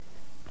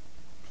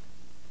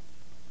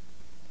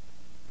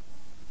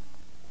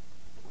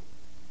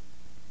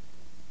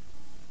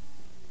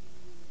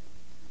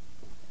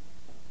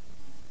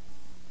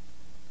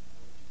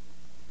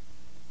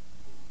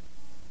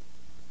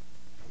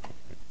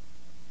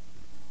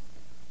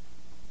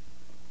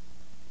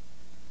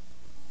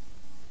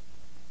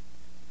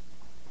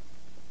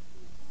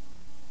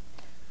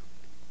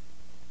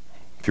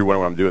If you're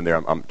wondering what I'm doing there,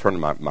 I'm turning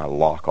my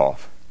lock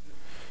off.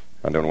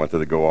 I don't want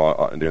to go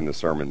on during the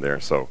sermon there.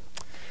 So,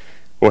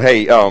 well,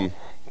 hey, I want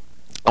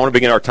to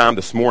begin our time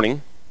this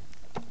morning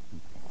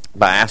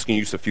by asking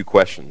you a few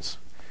questions.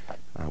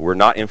 We're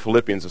not in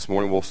Philippians this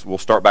morning. We'll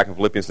start back in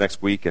Philippians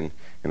next week, and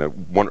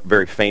one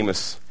very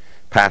famous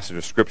passage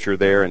of Scripture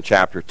there in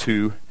chapter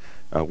 2.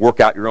 Work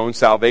out your own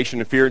salvation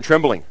in fear and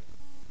trembling.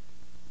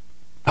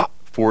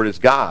 For it is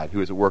God who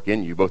is at work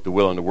in you, both to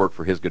will and to work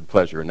for His good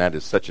pleasure. And that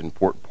is such an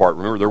important part.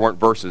 Remember, there weren't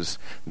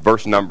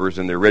verse numbers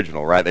in the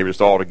original, right? They were just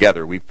all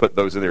together. We put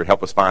those in there to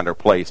help us find our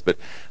place. But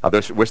I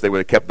wish they would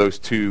have kept those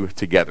two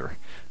together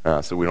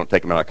so we don't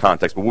take them out of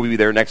context. But we'll be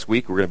there next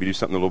week. We're going to do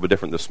something a little bit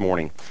different this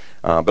morning.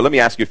 But let me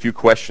ask you a few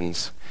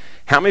questions.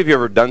 How many of you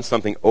have ever done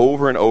something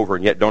over and over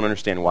and yet don't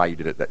understand why you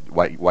did it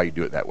why you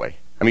do it that way?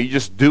 I mean, you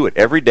just do it.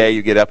 Every day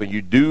you get up and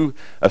you do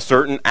a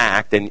certain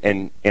act,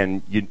 and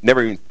you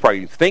never even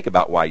probably think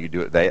about why you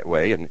do it that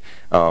way, and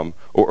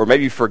or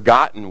maybe you've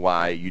forgotten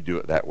why you do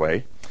it that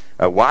way.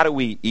 Why do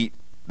we eat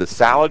the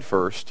salad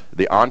first,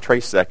 the entree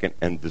second,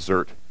 and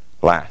dessert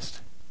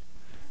last?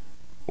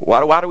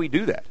 Why do we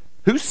do that?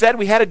 Who said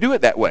we had to do it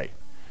that way?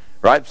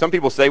 Right? Some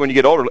people say when you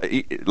get older,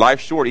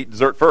 life's short, eat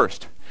dessert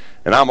first.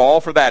 And I'm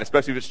all for that,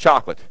 especially if it's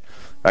chocolate.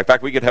 In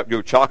fact, we could have to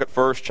go chocolate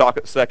first,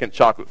 chocolate second,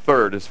 chocolate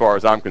third, as far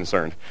as I'm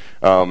concerned.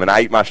 And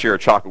I eat my share of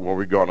chocolate when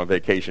we go on a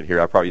vacation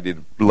here. I probably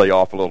did lay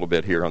off a little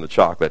bit here on the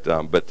chocolate.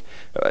 But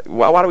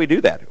why do we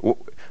do that?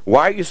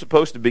 Why are you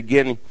supposed to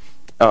begin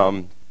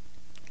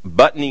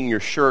buttoning your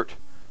shirt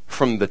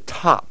from the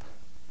top?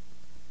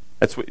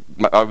 That's what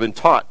I've been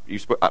taught.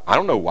 I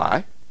don't know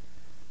why.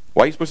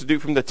 Why are you supposed to do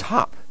it from the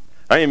top?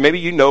 I mean, maybe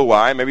you know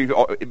why.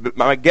 But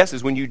my guess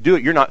is when you do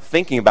it, you're not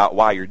thinking about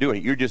why you're doing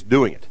it. You're just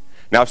doing it.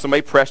 Now, if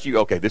somebody pressed you,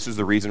 okay, this is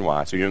the reason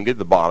why. So you don't get to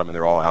the bottom and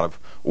they're all out of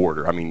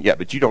order. I mean, yeah,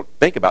 but you don't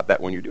think about that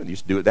when you're doing it. You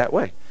just do it that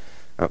way.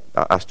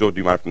 I still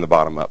do mine from the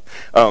bottom up.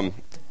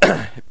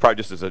 Probably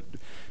just as a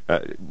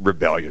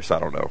rebellious, I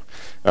don't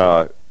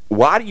know.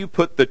 Why do you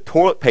put the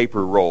toilet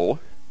paper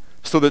roll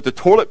so that the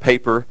toilet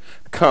paper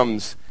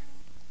comes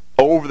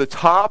over the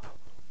top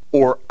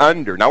or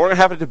under? Now, we're going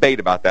to have a debate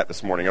about that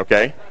this morning,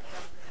 okay?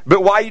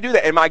 But why you do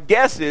that? And my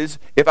guess is,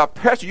 if I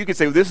press you can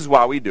say, well, this is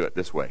why we do it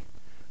this way.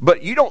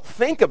 But you don't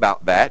think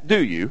about that,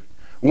 do you,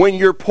 when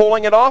you're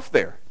pulling it off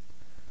there?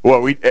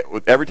 Well,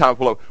 every time we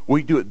pull up,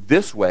 we do it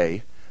this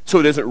way so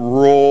it doesn't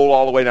roll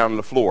all the way down to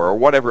the floor or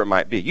whatever it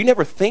might be. You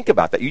never think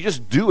about that. You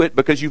just do it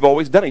because you've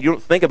always done it. You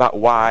don't think about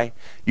why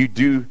you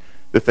do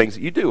the things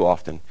that you do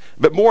often.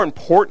 But more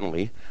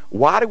importantly,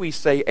 why do we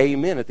say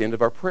amen at the end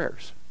of our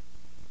prayers?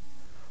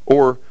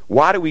 Or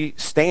why do we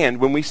stand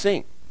when we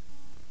sing?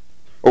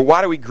 Or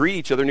why do we greet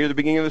each other near the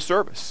beginning of the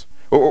service?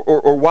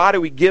 Or why do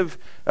we give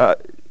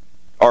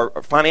our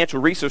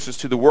financial resources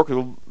to the work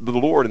of the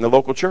Lord in the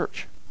local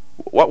church?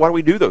 Why do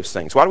we do those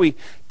things? Why do we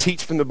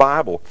teach from the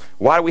Bible?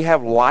 Why do we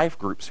have life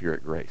groups here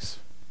at Grace?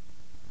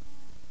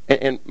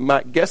 And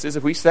my guess is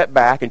if we sat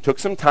back and took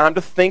some time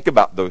to think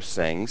about those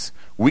things,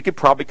 we could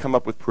probably come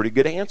up with pretty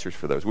good answers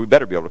for those. We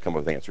better be able to come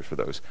up with answers for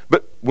those.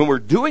 But when we're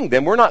doing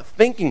them, we're not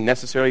thinking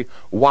necessarily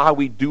why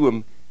we do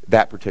them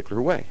that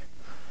particular way.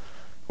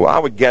 Well, I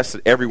would guess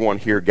that everyone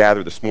here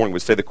gathered this morning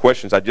would say the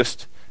questions I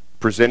just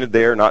presented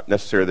there, not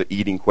necessarily the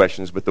eating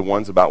questions, but the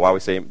ones about why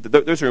we say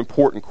those are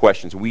important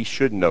questions. We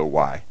should know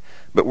why.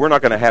 But we're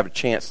not going to have a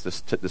chance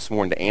this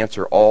morning to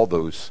answer all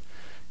those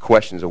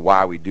questions of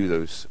why we do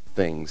those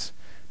things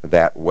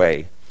that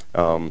way.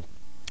 And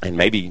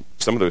maybe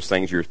some of those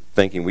things you're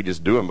thinking we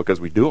just do them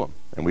because we do them,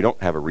 and we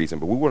don't have a reason.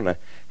 But we want to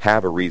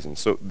have a reason.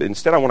 So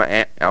instead, I want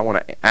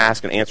to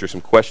ask and answer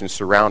some questions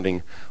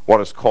surrounding what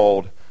is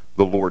called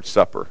the Lord's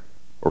Supper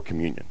or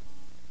communion.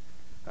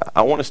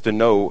 I want us to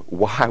know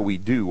why we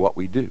do what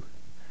we do.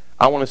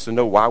 I want us to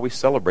know why we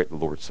celebrate the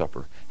Lord's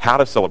Supper, how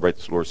to celebrate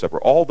the Lord's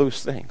Supper, all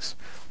those things.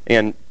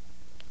 And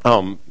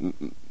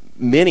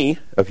many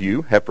of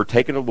you have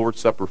partaken of the Lord's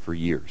Supper for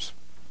years.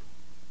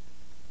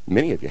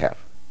 Many of you have.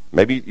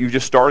 Maybe you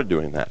just started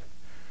doing that.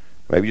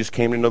 Maybe you just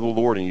came to know the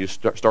Lord and you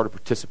started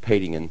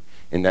participating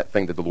in that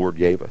thing that the Lord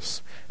gave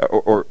us.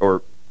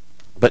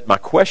 But my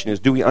question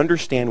is, do we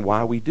understand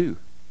why we do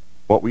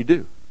what we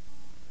do?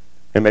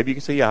 And maybe you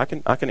can say, yeah,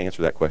 I can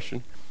answer that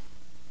question.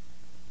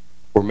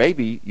 Or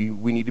maybe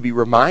we need to be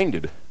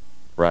reminded,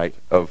 right,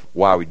 of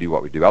why we do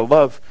what we do. I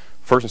love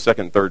 1st and 2nd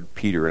and 3rd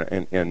Peter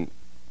and 1st,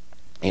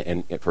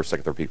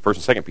 2nd, 3rd Peter.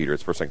 1st and 2nd Peter,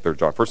 it's 1st, 2nd, 3rd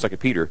John. 1st, 2nd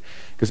Peter,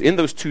 because in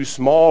those two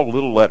small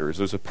little letters,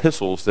 those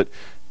epistles that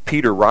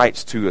Peter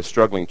writes to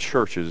struggling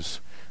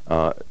churches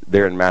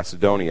there in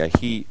Macedonia,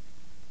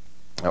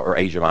 or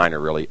Asia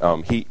Minor really,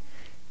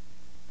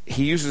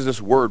 he uses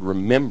this word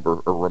remember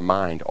or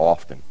remind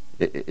often.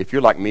 If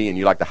you're like me and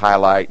you like to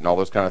highlight and all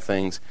those kind of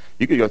things,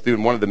 you could go through,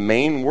 and one of the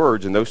main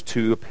words in those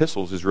two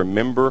epistles is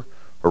remember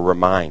or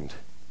remind.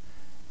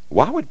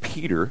 Why would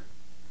Peter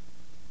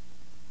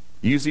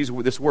use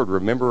this word,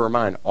 remember or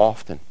remind,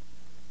 often?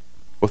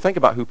 Well, think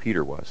about who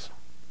Peter was.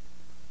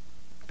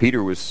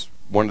 Peter was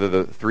one of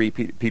the three,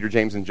 Peter,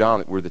 James, and John,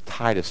 that were the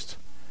tightest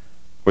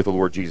with the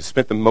Lord Jesus,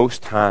 spent the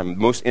most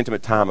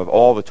intimate time of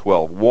all the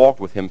 12, walked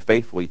with him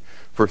faithfully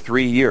for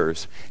 3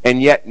 years.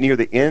 And yet, near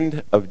the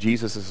end of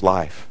Jesus'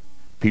 life,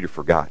 Peter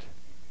forgot.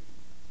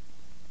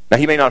 Now,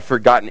 he may not have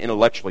forgotten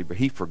intellectually, but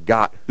he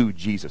forgot who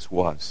Jesus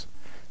was.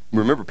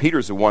 Remember,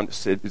 Peter's the one that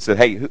said,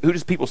 hey, who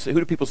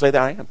do people say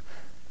that I am?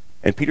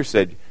 And Peter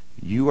said,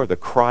 you are the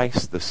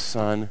Christ, the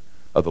Son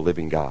of the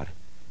living God.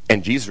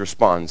 And Jesus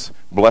responds,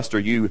 blessed are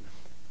you,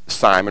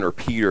 Simon, or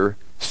Peter,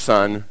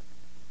 son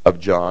of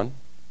John,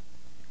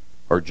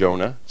 or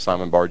Jonah,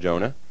 Simon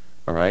Bar-Jonah,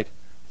 all right?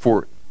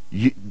 For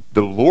the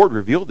Lord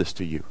revealed this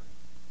to you.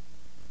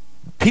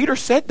 Peter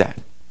said that.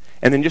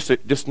 And then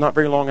just not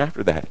very long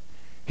after that,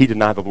 he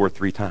denied the Lord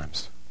 3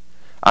 times.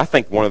 I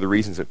think one of the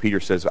reasons that Peter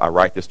says, I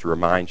write this to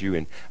remind you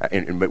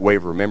in way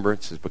of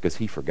remembrance is because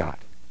he forgot.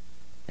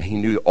 And he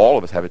knew that all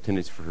of us have a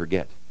tendency to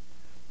forget.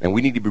 And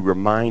we need to be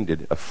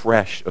reminded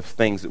afresh of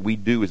things that we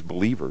do as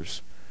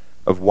believers,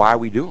 of why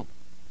we do them,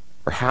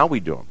 or how we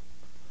do them,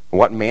 and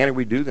what manner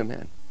we do them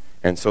in.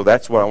 And so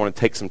that's what I want to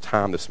take some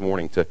time this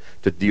morning to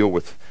deal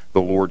with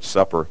the Lord's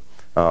Supper.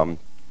 Now,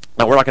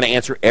 we're not going to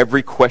answer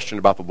every question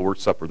about the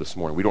Lord's Supper this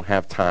morning. We don't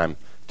have time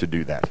to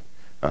do that.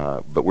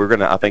 But we're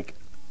going to, I think,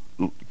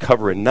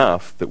 cover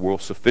enough that we'll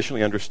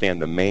sufficiently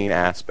understand the main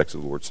aspects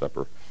of the Lord's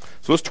Supper.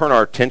 So let's turn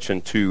our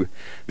attention to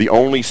the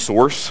only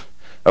source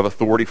of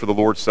authority for the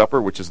Lord's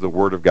Supper, which is the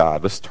Word of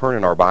God. Let's turn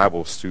in our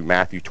Bibles to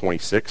Matthew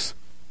 26.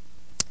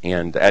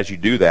 And as you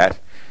do that,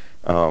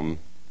 I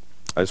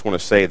just want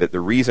to say that the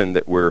reason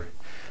that we're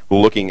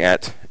looking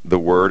at the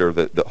Word, or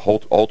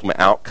the ultimate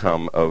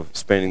outcome of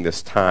spending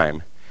this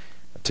time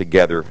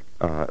together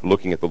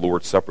looking at the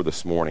Lord's Supper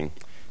this morning,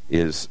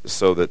 is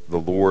so that the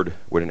Lord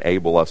would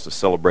enable us to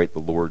celebrate the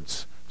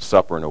Lord's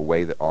Supper in a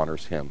way that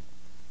honors Him.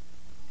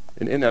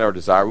 And in that our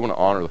desire, we want to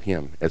honor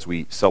Him as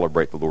we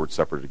celebrate the Lord's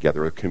Supper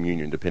together, or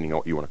communion, depending on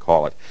what you want to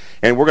call it.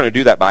 And we're going to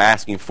do that by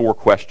asking 4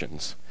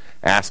 questions.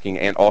 Asking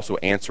and also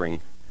answering.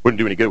 Wouldn't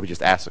do any good if we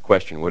just asked a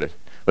question, would it?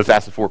 Let's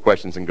ask the 4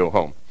 questions and go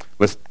home.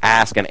 Let's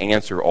ask and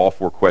answer all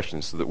 4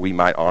 questions so that we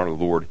might honor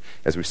the Lord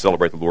as we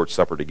celebrate the Lord's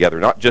Supper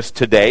together. Not just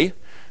today,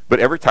 but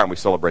every time we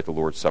celebrate the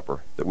Lord's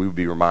Supper, that we would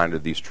be reminded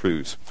of these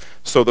truths.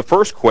 So the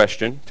first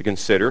question to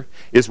consider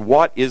is,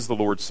 what is the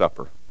Lord's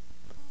Supper?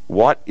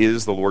 What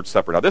is the Lord's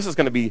Supper? Now, this is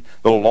going to be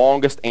the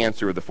longest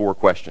answer of the 4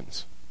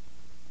 questions.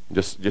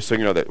 Just so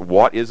you know that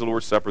what is the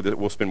Lord's Supper, that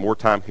we'll spend more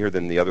time here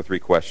than the other 3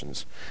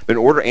 questions. But in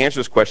order to answer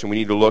this question, we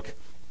need to look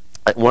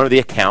at one of the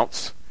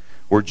accounts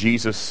where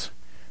Jesus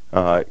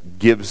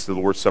gives the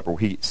Lord's Supper,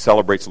 he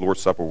celebrates the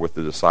Lord's Supper with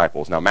the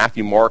disciples. Now,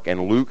 Matthew, Mark,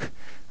 and Luke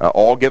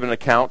all give an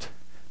account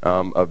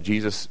of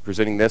Jesus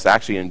presenting this.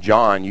 Actually, in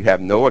John, you have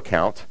no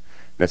account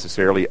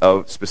necessarily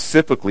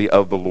specifically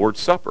of the Lord's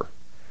Supper.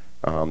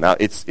 Now,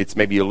 it's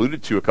maybe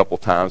alluded to a couple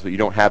times, but you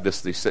don't have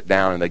this. They sit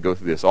down and they go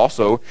through this.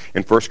 Also,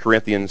 in 1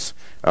 Corinthians,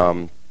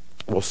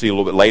 we'll see a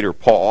little bit later,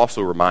 Paul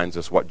also reminds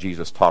us what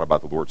Jesus taught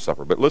about the Lord's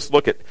Supper. But let's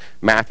look at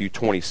Matthew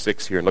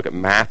 26 here and look at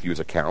Matthew's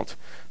account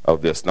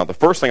of this. Now, the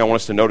first thing I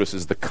want us to notice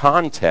is the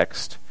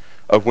context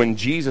of when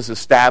Jesus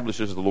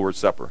establishes the Lord's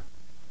Supper.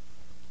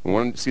 We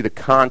want to see the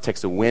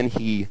context of when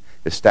he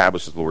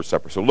establishes the Lord's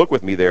Supper. So look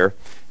with me there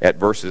at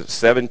verses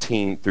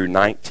 17 through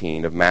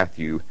 19 of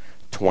Matthew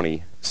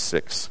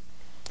 26.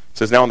 It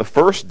says, now on the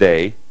first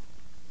day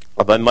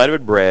of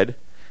unleavened bread,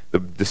 the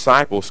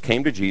disciples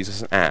came to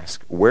Jesus and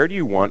asked, where do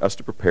you want us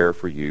to prepare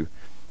for you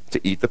to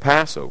eat the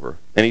Passover?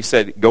 And he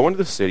said, go into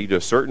the city to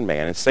a certain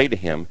man and say to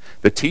him,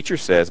 the teacher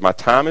says, my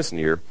time is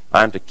near.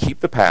 I am to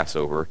keep the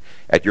Passover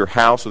at your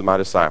house with my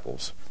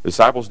disciples. The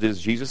disciples did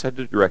as Jesus had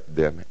directed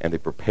them, and they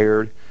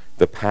prepared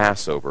the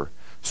Passover.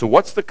 So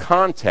what's the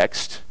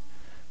context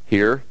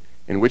here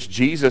in which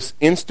Jesus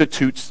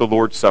institutes the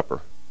Lord's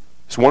Supper?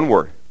 It's one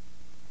word.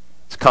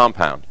 It's a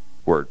compound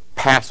word.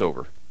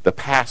 Passover. The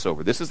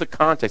Passover. This is the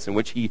context in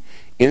which he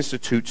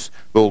institutes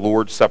the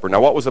Lord's Supper.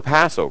 Now, what was the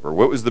Passover?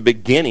 What was the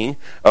beginning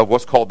of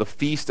what's called the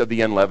Feast of the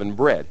Unleavened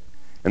Bread?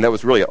 And that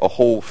was really a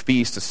whole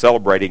feast of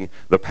celebrating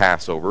the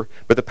Passover.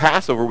 But the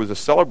Passover was a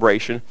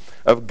celebration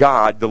of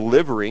God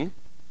delivering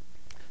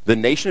the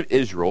nation of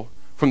Israel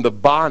from the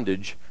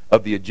bondage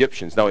of the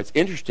Egyptians. Now, it's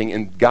interesting,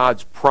 in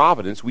God's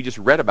providence, we just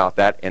read about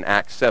that in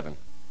Acts 7.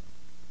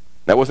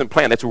 That wasn't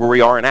planned. That's where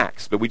we are in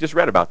Acts. But we just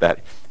read about that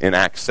in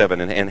Acts 7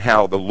 and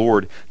how the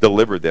Lord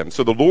delivered them.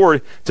 So the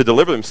Lord, to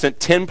deliver them, sent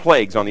 10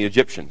 plagues on the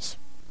Egyptians.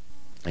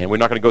 And we're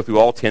not going to go through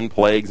all 10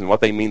 plagues and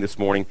what they mean this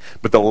morning.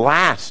 But the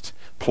last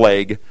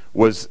plague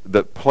was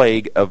the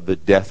plague of the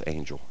death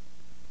angel.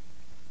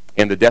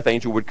 And the death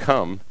angel would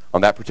come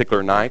on that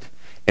particular night,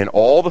 and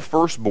all the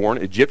firstborn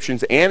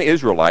Egyptians and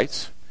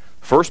Israelites,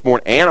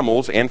 firstborn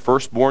animals and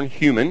firstborn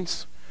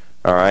humans,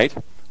 all right,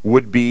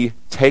 would be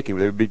taken.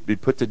 They would be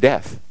put to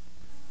death.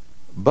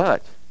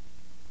 But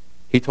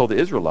he told the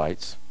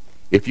Israelites,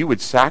 if you would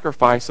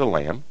sacrifice a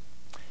lamb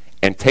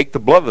and take the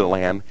blood of the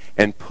lamb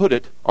and put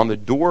it on the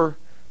door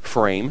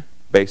frame,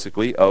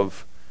 basically,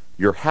 of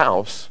your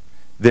house,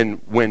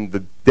 then when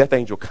the death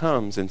angel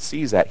comes and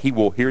sees that, he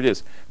will, here it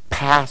is,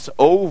 pass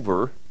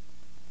over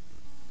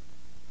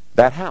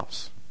that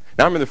house.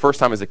 Now I remember the first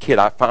time as a kid,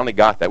 I finally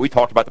got that. We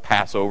talked about the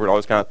Passover and all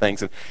those kind of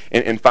things,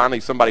 and finally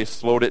somebody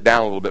slowed it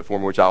down a little bit for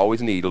me, which I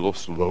always need, a little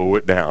slow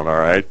it down, all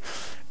right?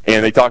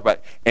 And they talk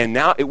about, and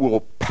now it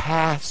will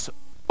pass.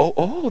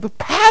 The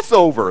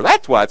Passover.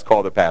 That's why it's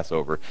called the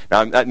Passover.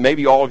 Now,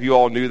 maybe all of you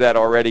all knew that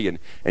already,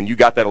 and you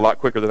got that a lot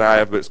quicker than I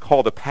have, but it's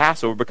called the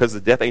Passover because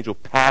the death angel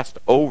passed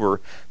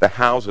over the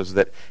houses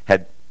that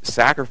had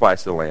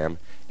sacrificed the lamb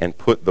and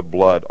put the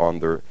blood on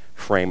the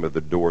frame of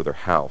the door of their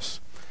house.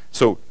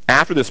 So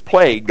after this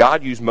plague,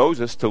 God used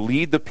Moses to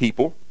lead the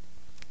people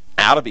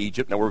out of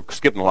Egypt. Now, we're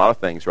skipping a lot of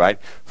things, right?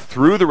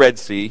 Through the Red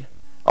Sea,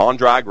 on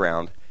dry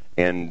ground,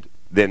 and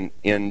then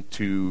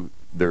into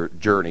their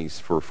journeys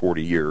for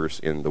 40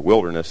 years in the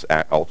wilderness,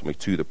 ultimately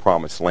to the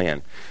promised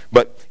land.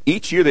 But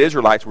each year the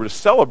Israelites were to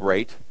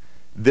celebrate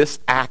this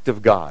act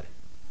of God,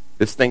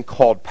 this thing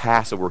called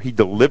Passover. He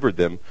delivered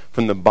them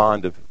from the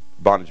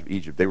bondage of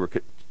Egypt. They were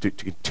to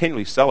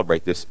continually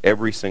celebrate this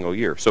every single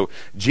year. So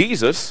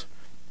Jesus,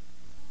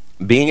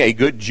 being a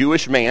good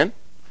Jewish man,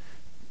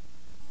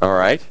 all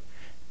right,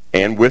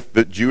 and with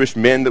the Jewish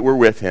men that were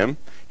with him,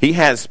 he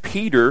has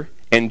Peter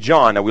and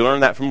John. Now we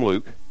learned that from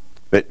Luke,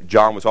 that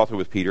John was also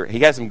with Peter.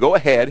 He has them go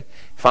ahead,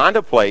 find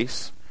a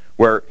place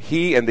where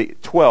he and the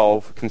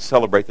 12 can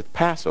celebrate the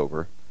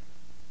Passover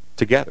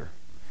together.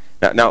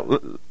 Now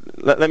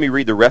let me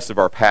read the rest of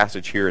our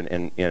passage here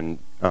in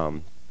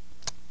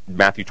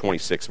Matthew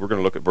 26. We're going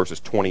to look at verses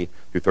 20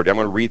 through 30. I'm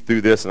going to read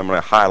through this, and I'm going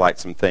to highlight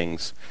some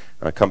things.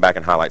 Come back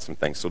and highlight some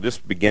things. So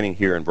just beginning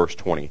here in verse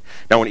 20.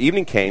 Now when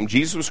evening came,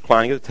 Jesus was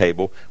reclining at the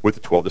table with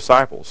the 12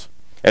 disciples.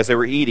 As they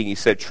were eating, he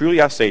said, "Truly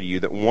I say to you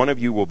that one of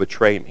you will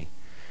betray me."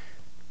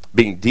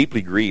 Being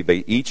deeply grieved,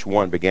 they each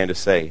one began to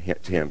say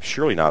to him,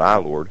 "Surely not I,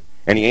 Lord."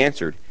 And he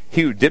answered,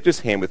 "He who dipped his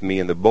hand with me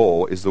in the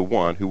bowl is the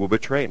one who will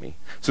betray me.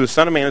 So the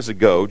Son of Man is to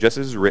go, just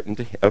as is written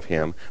of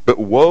him. But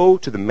woe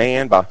to the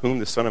man by whom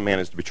the Son of Man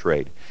is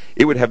betrayed.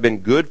 It would have been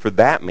good for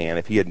that man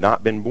if he had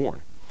not been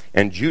born."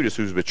 And Judas,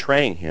 who was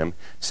betraying him,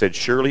 said,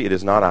 "Surely it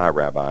is not I,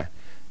 Rabbi."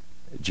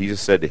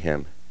 Jesus said to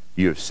him,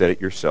 "You have said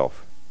it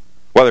yourself."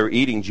 While they were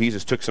eating,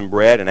 Jesus took some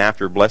bread, and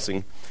after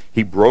blessing,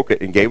 he broke it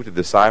and gave it to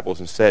the disciples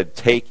and said,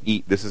 "Take,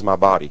 eat, this is my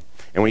body."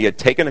 And when he had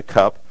taken a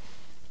cup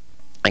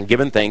and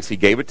given thanks, he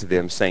gave it to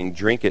them, saying,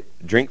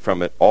 drink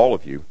from it, all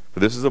of you, for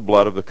this is the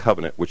blood of the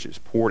covenant, which is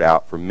poured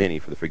out for many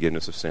for the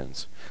forgiveness of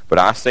sins. But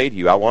I say to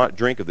you, I will not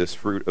drink of this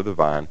fruit of the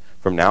vine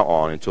from now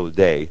on until the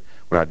day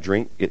when I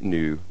drink it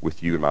new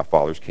with you in my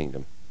Father's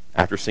kingdom.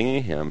 After singing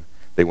a hymn,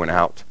 they went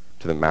out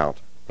to the Mount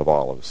of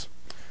Olives.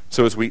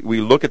 So as we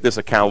look at this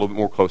account a little bit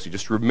more closely,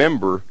 just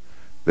remember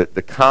that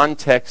the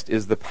context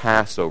is the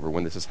Passover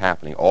when this is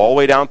happening. All the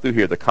way down through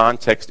here, the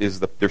context is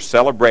they're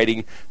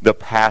celebrating the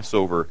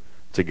Passover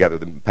together,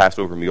 the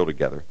Passover meal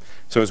together.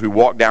 So as we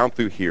walk down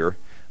through here,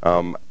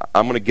 I'm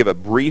going to give a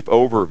brief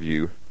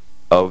overview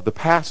of the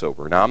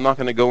Passover. Now, I'm not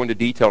going to go into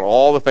detail on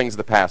all the things of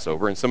the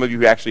Passover, and some of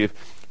you actually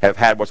have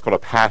had what's called a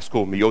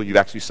Paschal meal. You've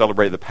actually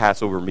celebrated the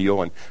Passover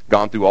meal and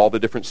gone through all the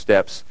different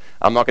steps.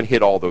 I'm not going to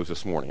hit all those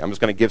this morning. I'm just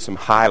going to give some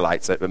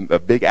highlights, a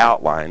big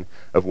outline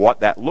of what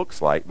that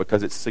looks like,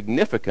 because it's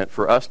significant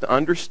for us to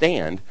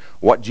understand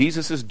what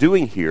Jesus is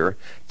doing here,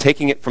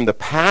 taking it from the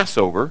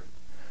Passover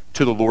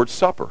to the Lord's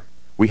Supper.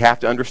 We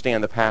have to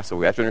understand the Passover.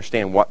 We have to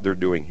understand what they're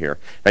doing here.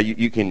 Now,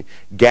 you can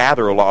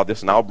gather a lot of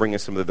this, and I'll bring in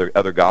some of the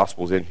other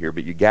Gospels in here,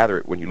 but you gather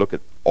it when you look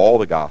at all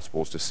the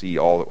Gospels to see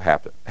all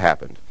that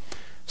happened.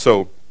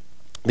 So,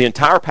 the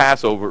entire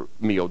Passover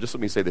meal, just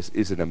let me say this,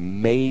 is an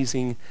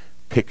amazing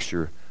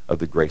picture of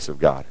the grace of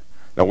God.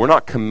 Now, we're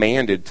not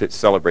commanded to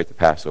celebrate the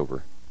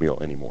Passover meal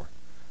anymore.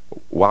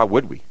 Why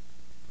would we?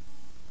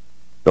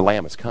 The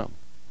Lamb has come.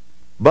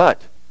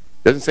 But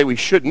it doesn't say we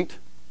shouldn't.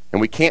 And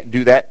we can't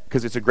do that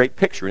because it's a great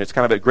picture, and it's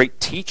kind of a great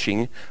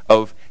teaching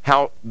of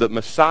how the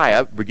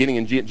Messiah, beginning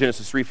in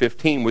Genesis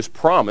 3:15, was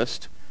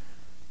promised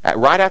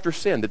right after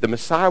sin, that the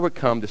Messiah would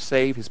come to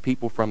save his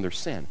people from their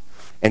sin.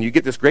 And you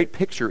get this great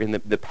picture in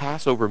the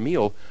Passover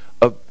meal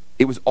of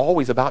it was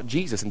always about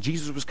Jesus, and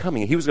Jesus was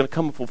coming, and he was going to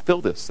come and fulfill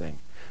this thing.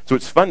 So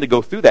it's fun to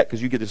go through that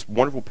because you get this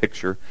wonderful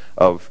picture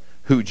of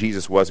who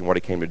Jesus was and what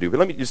he came to do. But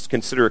let me just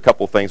consider a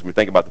couple of things when we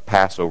think about the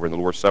Passover and the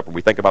Lord's Supper.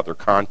 We think about their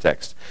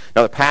context.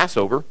 Now, the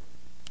Passover,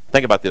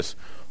 think about this.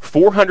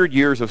 400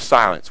 years of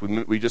silence.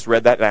 We just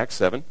read that in Acts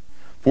 7.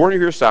 400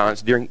 years of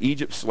silence during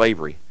Egypt's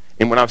slavery.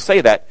 And when I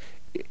say that,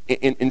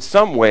 in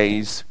some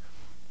ways,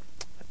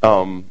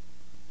 God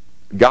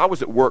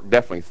was at work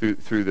definitely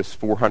through this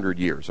 400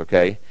 years,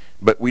 okay?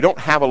 But we don't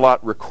have a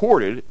lot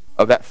recorded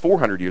of that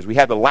 400 years. We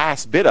had the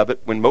last bit of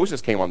it when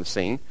Moses came on the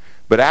scene.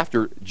 But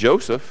after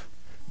Joseph,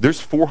 there's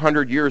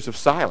 400 years of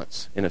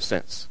silence, in a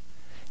sense.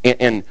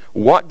 And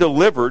what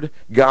delivered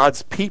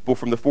God's people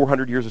from the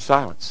 400 years of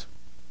silence?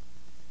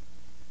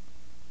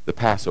 The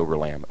Passover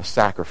lamb, a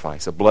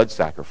sacrifice, a blood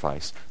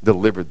sacrifice,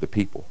 delivered the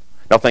people.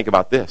 Now think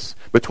about this.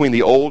 Between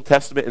the Old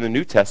Testament and the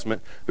New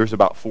Testament, there's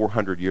about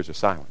 400 years of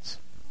silence.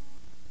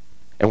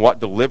 And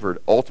what delivered,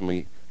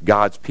 ultimately,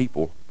 God's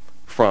people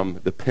from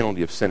the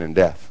penalty of sin and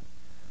death?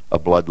 A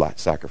blood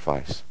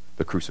sacrifice.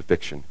 The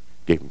crucifixion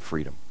gave them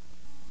freedom.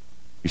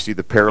 You see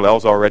the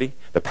parallels already?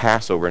 The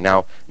Passover, and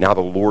now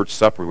the Lord's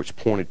Supper, which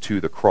pointed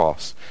to the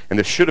cross. And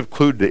this should have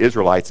clued the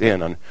Israelites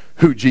in on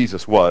who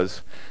Jesus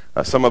was.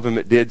 Some of them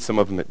it did, some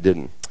of them it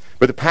didn't.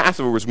 But the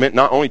Passover was meant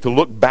not only to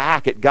look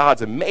back at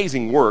God's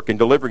amazing work in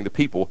delivering the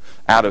people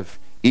out of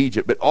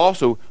Egypt, but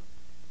also,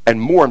 and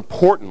more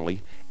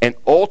importantly, and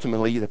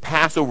ultimately, the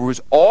Passover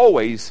was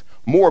always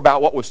more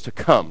about what was to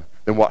come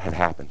than what had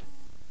happened.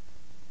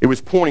 It was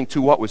pointing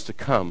to what was to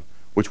come,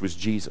 which was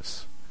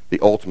Jesus, the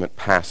ultimate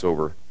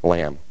Passover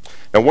lamb.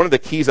 Now, one of the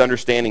keys to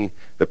understanding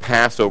the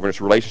Passover and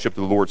its relationship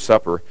to the Lord's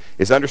Supper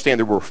is to understand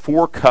there were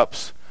 4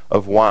 cups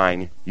of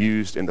wine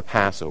used in the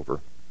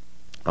Passover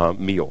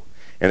meal.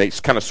 And they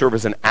kind of serve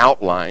as an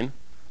outline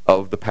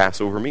of the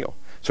Passover meal.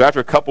 So after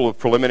a couple of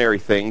preliminary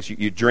things,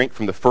 you drink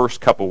from the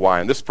first cup of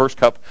wine. This first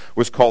cup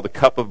was called the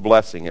cup of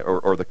blessing,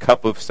 or the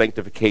cup of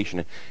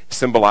sanctification,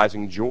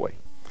 symbolizing joy.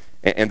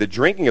 And the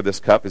drinking of this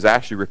cup is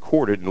actually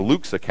recorded in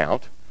Luke's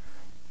account,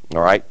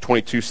 all right,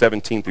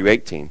 22:17 through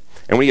 18.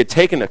 And when he had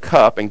taken a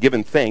cup and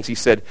given thanks, he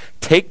said,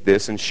 "Take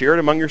this and share it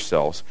among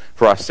yourselves,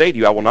 for I say to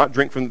you, I will not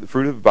drink from the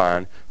fruit of the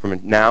vine from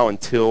now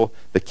until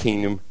the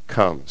kingdom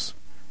comes."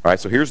 All right,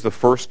 so here's the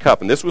first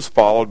cup. And this was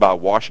followed by a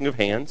washing of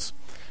hands,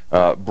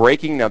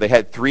 breaking. Now, they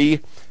had 3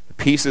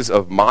 pieces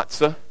of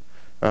matzah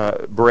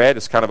bread.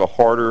 It's kind of a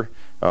harder,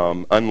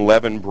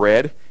 unleavened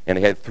bread. And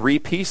they had 3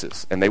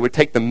 pieces. And they would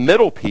take the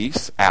middle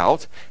piece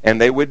out,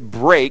 and they would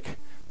break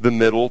the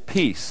middle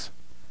piece.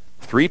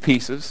 3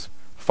 pieces,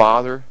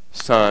 Father,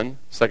 Son,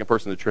 second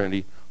person of the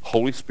Trinity,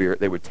 Holy Spirit.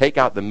 They would take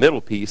out the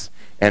middle piece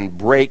and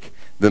break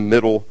the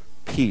middle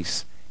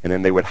piece. And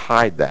then they would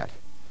hide that.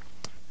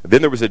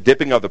 Then there was a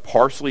dipping of the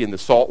parsley in the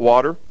salt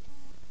water,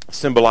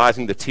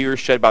 symbolizing the tears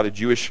shed by the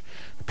Jewish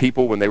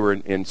people when they were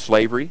in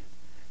slavery.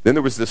 Then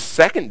there was the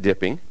second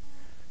dipping,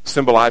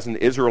 symbolizing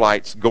the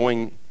Israelites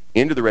going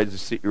into the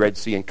Red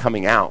Sea and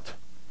coming out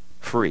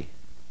free.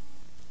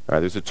 All right,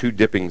 there's the 2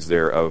 dippings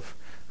there of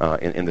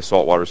in the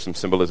salt water, some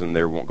symbolism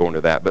there. We won't go into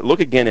that. But look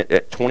again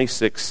at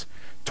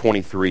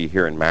 26:23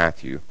 here in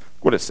Matthew.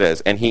 What it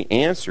says, "And he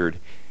answered,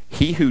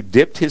 'He who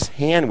dipped his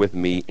hand with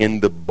me in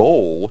the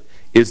bowl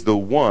is the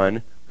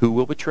one who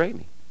will betray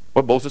me.'"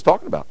 What bowl is this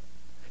talking about?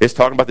 It's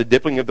talking about the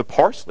dipping of the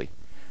parsley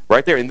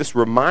right there. And this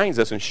reminds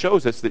us and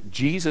shows us that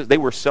Jesus, they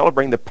were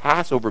celebrating the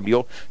Passover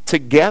meal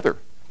together.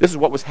 This is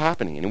what was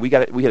happening. And we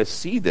had to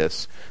see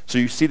this so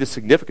you see the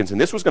significance. And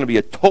this was going to be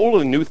a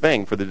totally new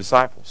thing for the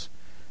disciples.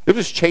 It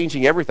was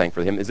changing everything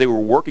for them. As they were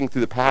working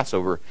through the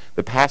Passover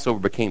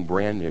became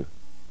brand new.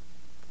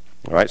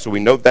 All right, so we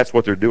know that's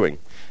what they're doing.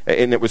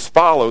 And it was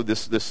followed,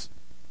 this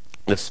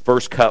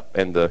first cup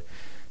and the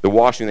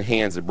washing of the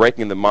hands, the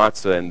breaking of the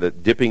matzah, and the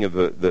dipping of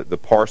the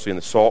parsley in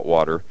the salt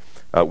water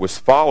was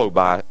followed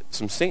by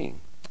some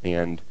singing.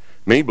 And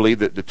many believe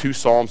that the 2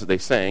 psalms that they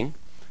sang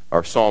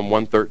are Psalm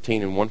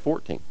 113 and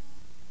 114.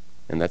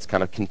 And that's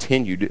kind of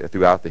continued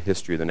throughout the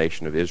history of the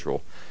nation of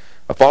Israel.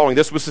 Following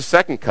this was the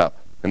second cup.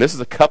 And this is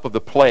the cup of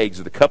the plagues,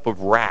 or the cup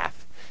of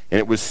wrath. And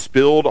it was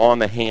spilled on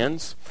the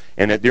hands.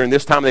 And during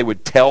this time they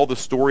would tell the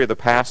story of the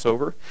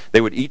Passover.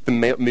 They would eat the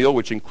meal,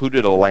 which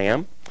included a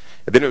lamb.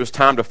 And then it was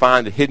time to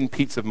find the hidden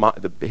piece of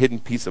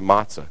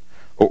matzah,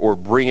 or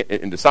bring it.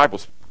 In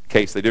disciples'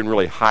 case, they didn't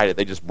really hide it;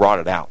 they just brought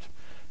it out.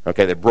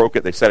 Okay, they broke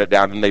it, they set it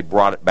down, and they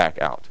brought it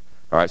back out.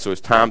 All right, so it's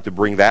time to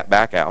bring that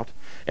back out.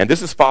 And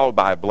this is followed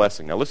by a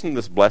blessing. Now, listen to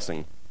this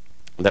blessing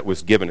that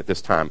was given at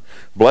this time.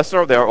 "Blessed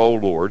are thou, O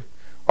Lord,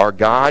 our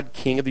God,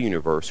 King of the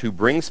universe, who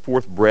brings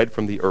forth bread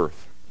from the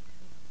earth."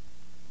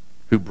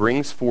 Who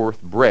brings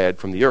forth bread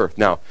from the earth.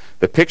 Now,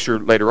 the picture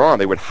later on,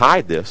 they would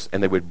hide this,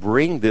 and they would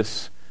bring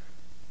this.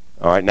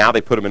 All right, now they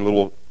put them in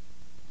little,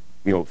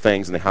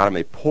 things, and they hide them.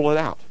 They pull it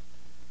out,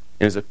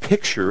 and it's a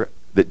picture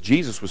that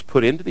Jesus was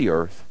put into the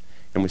earth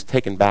and was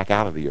taken back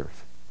out of the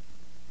earth.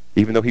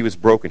 Even though he was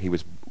broken, he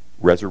was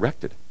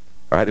resurrected.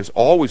 All right, there's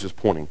always was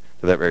pointing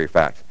to that very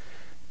fact.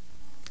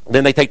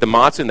 Then they take the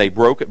matzah and they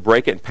break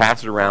it, and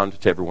pass it around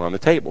to everyone on the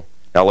table.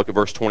 Now look at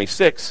verse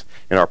 26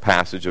 in our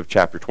passage of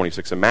chapter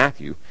 26 of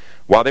Matthew.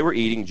 "While they were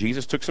eating,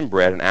 Jesus took some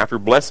bread, and after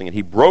blessing it,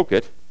 he broke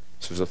it,"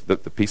 this was the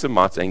piece of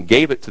matzah, "and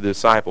gave it to the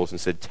disciples and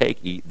said, 'Take,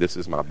 eat, this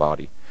is my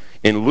body.'"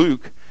 In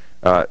Luke,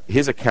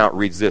 his account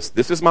reads this: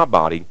 "This is my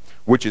body,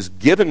 which is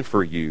given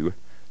for you.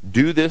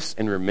 Do this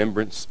in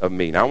remembrance of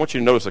me." Now I want you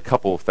to notice a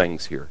couple of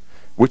things here.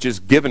 Which is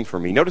given for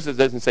me. Notice it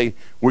doesn't say,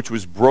 "which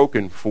was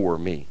broken for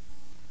me."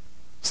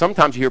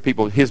 Sometimes you hear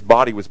people, his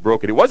body was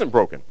broken. It wasn't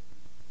broken.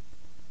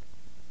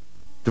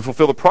 To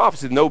fulfill the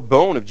prophecy, no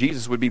bone of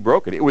Jesus would be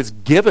broken. It was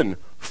given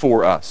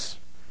for us.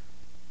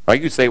 Now,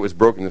 you could say it was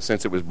broken in the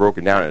sense it was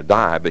broken down and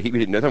died, but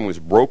nothing was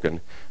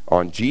broken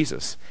on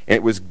Jesus. And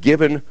it was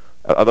given,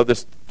 I love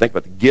this, think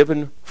about it,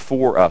 given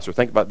for us, or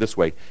think about it this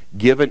way,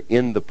 given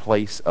in the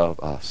place of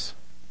us.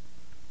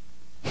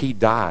 He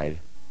died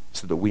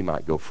so that we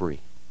might go free.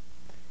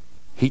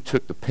 He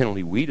took the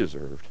penalty we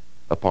deserved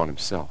upon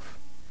himself.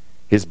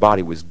 His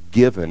body was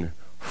given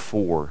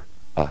for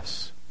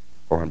us,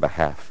 or on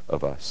behalf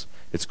of us.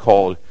 It's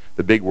called,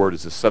 the big word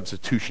is the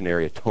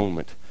substitutionary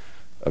atonement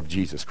of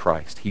Jesus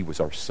Christ. He was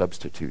our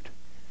substitute.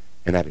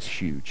 And that is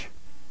huge.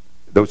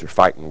 Those are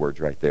fighting words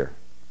right there.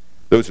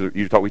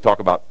 We talk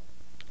about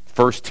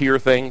first tier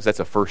things. That's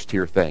a first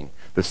tier thing.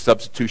 The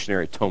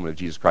substitutionary atonement of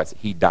Jesus Christ, that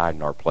he died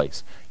in our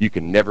place. You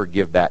can never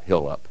give that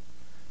hill up,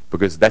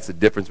 because that's the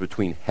difference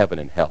between heaven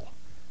and hell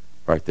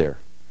right there.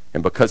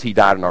 And because he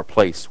died in our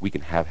place, we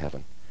can have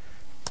heaven.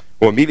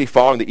 Well, immediately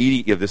following the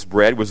eating of this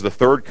bread was the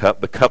third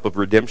cup, the cup of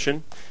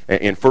redemption.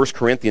 In 1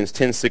 Corinthians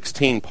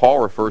 10:16, Paul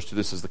refers to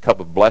this as the cup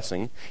of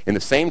blessing. In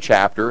the same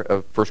chapter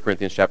of 1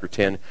 Corinthians chapter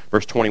 10,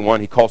 verse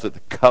 21, he calls it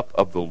the cup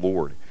of the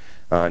Lord.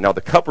 Now,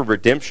 the cup of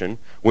redemption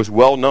was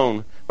well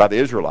known by the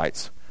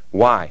Israelites.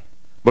 Why?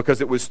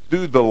 Because it was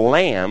through the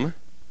Lamb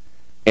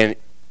and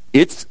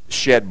its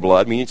shed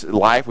blood, means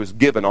life was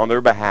given on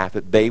their behalf,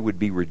 that they would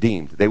be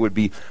redeemed. They would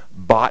be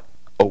bought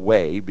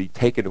away, be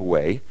taken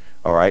away,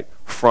 all right,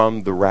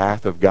 from the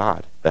wrath of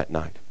God that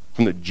night,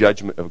 from the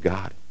judgment of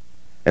God.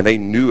 And they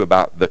knew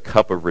about the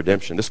cup of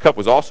redemption. This cup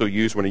was also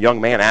used when a young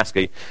man asked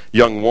a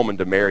young woman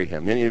to marry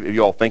him. Any of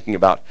you all thinking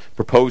about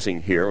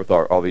proposing here with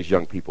all these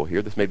young people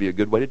here? This may be a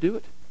good way to do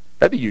it.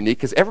 That'd be unique,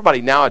 because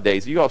everybody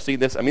nowadays, you all see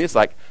this, I mean, it's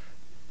like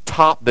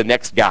top the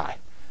next guy.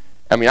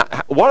 I mean,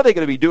 what are they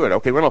going to be doing?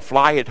 Okay, we're going to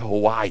fly it to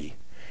Hawaii.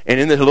 And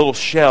in this little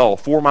shell,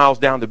 4 miles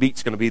down the beach,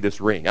 is going to be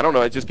this ring. I don't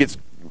know, it just gets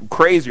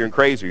crazier and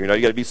crazier. You know,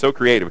 you got to be so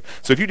creative.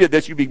 So if you did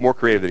this, you'd be more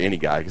creative than any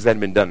guy, because that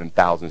hadn't been done in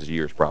thousands of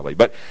years probably.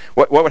 But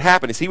what would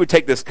happen is he would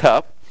take this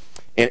cup,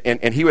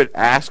 and he would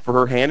ask for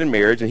her hand in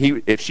marriage,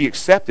 and if she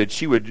accepted,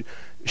 she would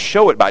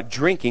show it by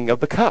drinking of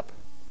the cup,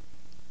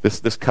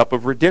 this cup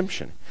of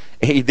redemption.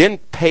 And he then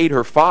paid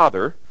her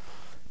father,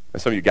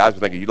 and some of you guys are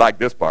thinking, you like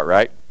this part,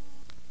 right?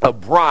 A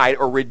bride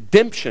or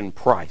redemption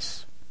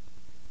price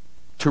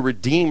to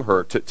redeem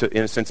her, to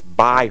in a sense,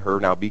 buy her.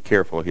 Now be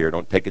careful here.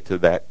 Don't take it to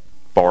that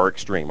far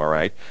extreme, all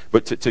right?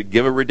 But to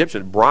give a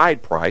redemption,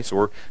 bride price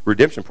or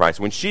redemption price.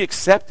 When she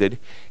accepted,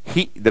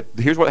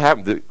 here's what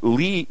happened.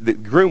 The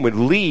groom would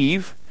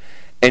leave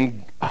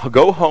and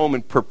go home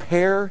and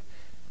prepare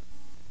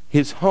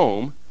his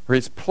home or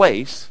his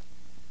place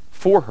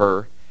for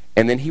her,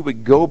 and then he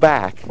would go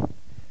back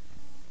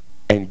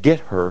and get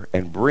her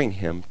and bring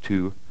her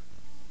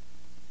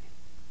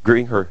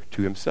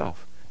to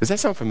himself. Does that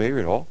sound familiar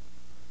at all?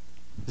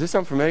 Does this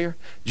sound familiar?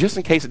 Just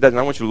in case it doesn't,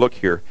 I want you to look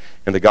here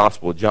in the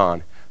Gospel of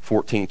John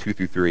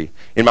 14:2-3.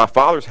 In my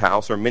Father's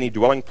house are many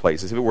dwelling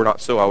places. If it were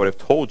not so, I would have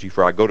told you,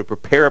 for I go to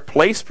prepare a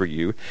place for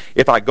you.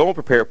 If I go and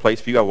prepare a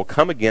place for you, I will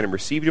come again and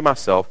receive you to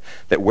myself,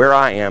 that where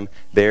I am,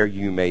 there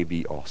you may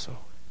be also.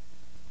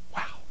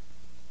 Wow.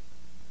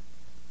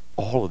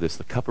 All of this,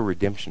 the cup of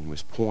redemption,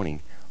 was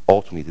pointing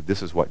ultimately that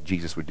this is what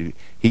Jesus would do.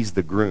 He's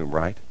the groom,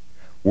 right?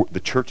 The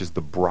church is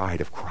the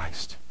bride of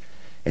Christ.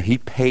 And he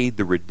paid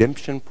the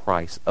redemption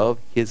price of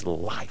his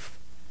life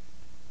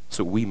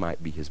so we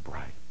might be his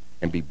bride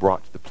and be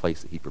brought to the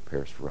place that he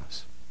prepares for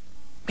us.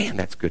 Man,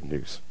 that's good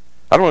news.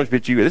 I don't know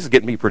about you, this is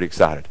getting me pretty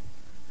excited.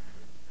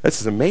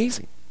 This is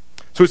amazing.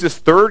 So it's this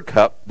third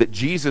cup that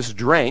Jesus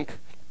drank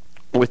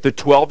with the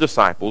 12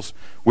 disciples,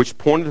 which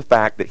pointed to the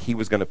fact that he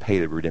was going to pay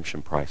the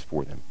redemption price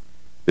for them.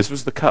 This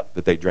was the cup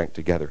that they drank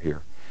together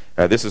here.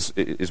 This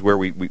is where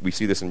we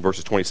see this in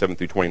verses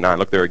 27-29.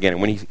 Look there again.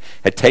 And when he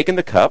had taken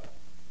the cup,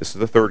 this is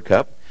the third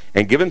cup,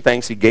 and given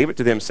thanks, he gave it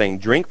to them, saying,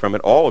 drink from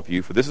it, all of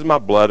you, for this is my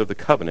blood of the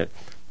covenant,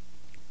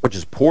 which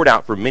is poured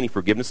out for many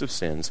forgiveness of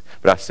sins.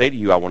 But I say to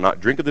you, I will not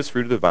drink of this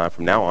fruit of the vine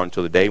from now on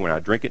until the day when I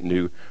drink it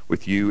new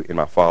with you in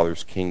my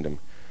Father's kingdom.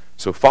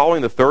 So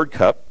following the third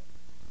cup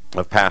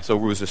of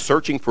Passover was the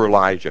searching for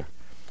Elijah,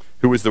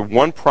 who was the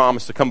one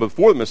promised to come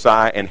before the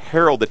Messiah and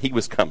herald that he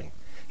was coming.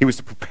 He was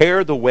to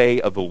prepare the way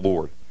of the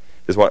Lord.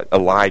 Is what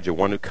Elijah,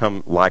 one who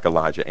come like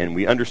Elijah. And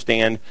we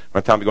understand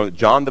by the time we go that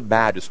John the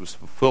Baptist was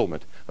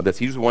fulfillment of this.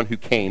 He was the one who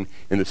came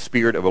in the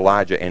spirit of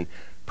Elijah and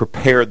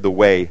prepared the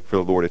way for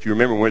the Lord. If you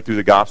remember, we went through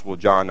the Gospel of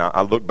John. Now,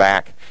 I look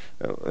back.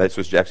 This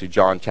was actually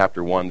John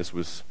chapter 1. This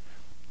was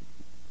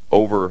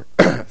over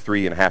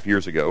 3.5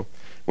 years ago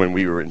when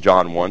we were in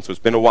John 1. So it's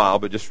been a while,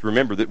 but just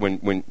remember that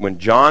when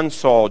John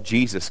saw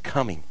Jesus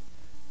coming,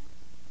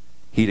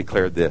 he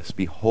declared this,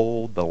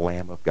 behold the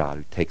Lamb of God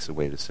who takes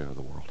away the sin of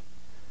the world.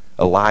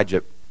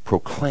 Elijah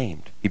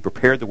proclaimed, he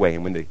prepared the way,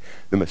 and when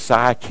the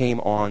Messiah came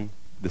on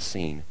the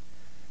scene,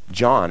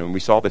 John, and we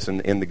saw this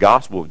in the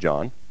Gospel of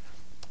John,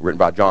 written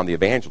by John the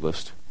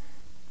Evangelist,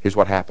 here's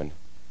what happened.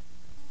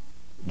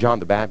 John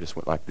the Baptist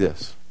went like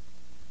this,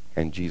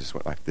 and Jesus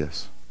went like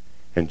this.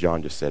 And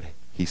John just said,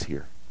 he's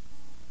here.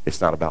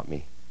 It's not about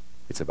me.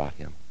 It's about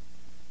him.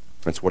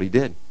 That's what he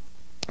did.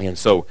 And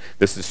so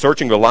this is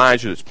searching for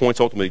Elijah that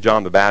points ultimately to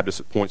John the Baptist,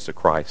 that points to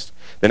Christ.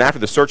 Then after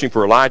the searching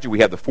for Elijah, we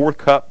have the fourth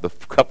cup, the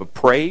cup of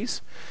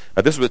praise.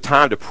 This was a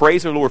time to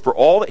praise the Lord for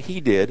all that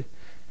he did,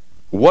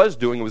 was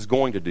doing, and was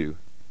going to do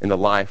in the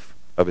life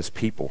of his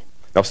people.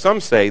 Now some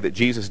say that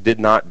Jesus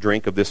did not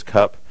drink of this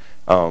cup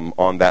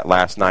on that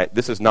last night.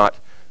 This is not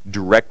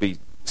directly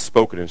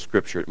spoken in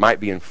Scripture. It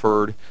might be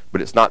inferred,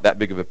 but it's not that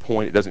big of a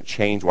point. It doesn't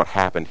change what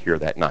happened here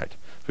that night.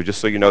 So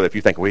just so you know that if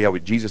you think, well, yeah,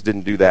 Jesus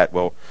didn't do that,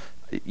 well,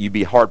 you'd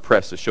be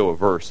hard-pressed to show a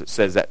verse that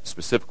says that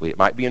specifically. It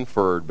might be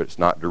inferred, but it's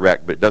not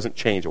direct, but it doesn't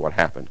change what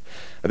happened.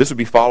 Now, this would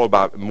be followed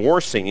by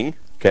more singing,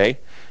 okay,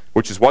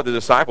 which is what the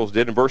disciples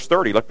did in verse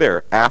 30. Look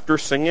there. After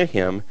singing a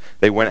hymn,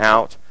 they went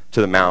out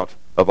to the Mount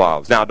of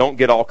Olives. Now, don't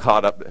get all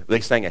caught up.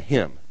 They sang a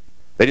hymn.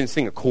 They didn't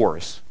sing a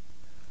chorus.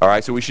 All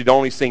right, so we should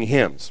only sing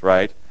hymns,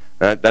 right?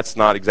 That's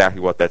not exactly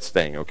what that's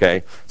saying,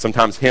 okay?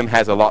 Sometimes hymn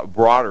has a lot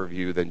broader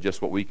view than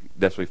just what we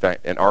necessarily find,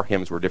 and our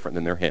hymns were different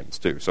than their hymns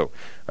too. So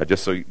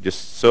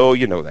just so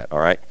you know that, all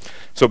right?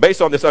 So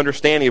based on this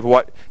understanding of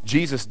what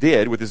Jesus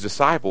did with his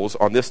disciples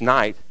on this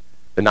night,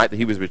 the night that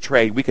he was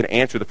betrayed, we can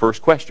answer the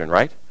first question,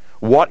 right?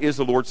 What is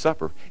the Lord's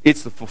Supper?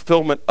 It's the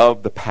fulfillment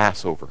of the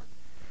Passover.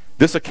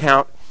 This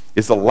account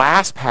is the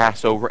last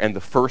Passover and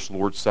the first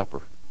Lord's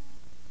Supper.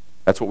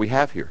 That's what we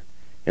have here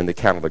in the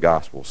account of the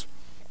Gospels.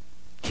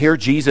 Here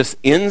Jesus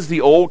ends the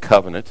old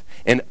covenant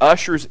and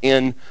ushers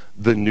in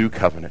the new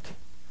covenant.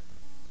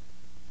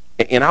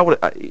 And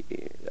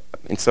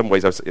in some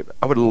ways,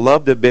 I would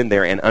love to have been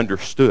there and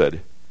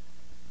understood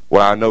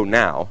what I know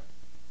now,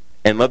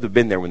 and love to have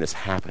been there when this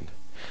happened.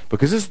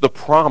 Because this is the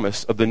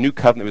promise of the new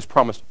covenant that was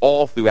promised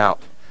all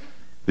throughout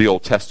the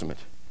Old Testament.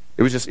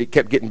 It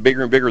kept getting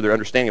bigger and bigger, their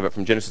understanding of it,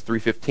 from Genesis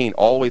 3:15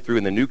 all the way through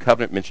in the new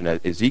covenant mentioned as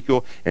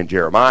Ezekiel and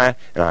Jeremiah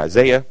and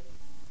Isaiah.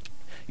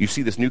 You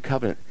see this new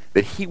covenant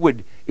that it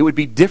would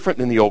be different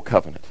than the old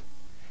covenant.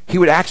 He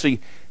would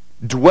actually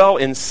dwell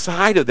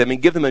inside of them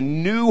and give them a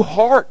new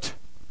heart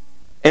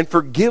and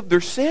forgive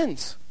their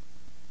sins.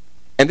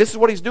 And this is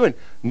what he's doing.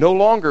 No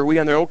longer are we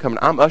on the old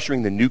covenant. I'm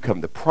ushering the new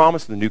covenant, the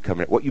promise of the new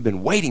covenant, what you've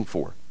been waiting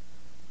for.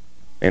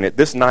 And at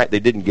this night, they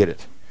didn't get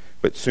it,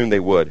 but soon they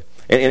would.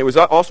 And it was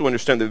also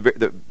understood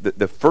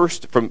the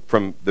first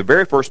from the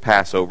very first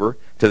Passover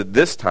to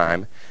this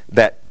time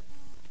that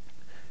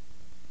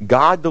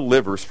God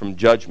delivers from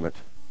judgment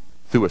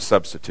through a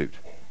substitute.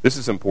 This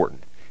is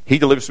important. He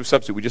delivers through a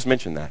substitute. We just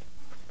mentioned that.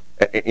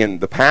 In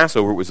the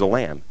Passover, it was a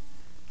lamb.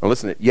 Now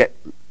listen, yet,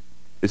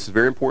 this is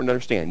very important to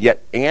understand,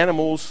 yet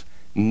animals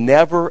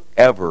never,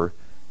 ever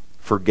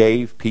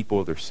forgave people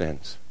of their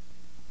sins.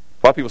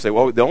 A lot of people say,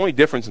 well, the only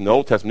difference in the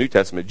Old Testament and New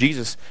Testament,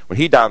 Jesus, when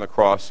he died on the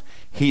cross,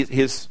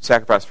 his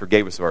sacrifice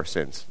forgave us of our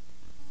sins.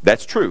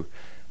 That's true.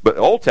 But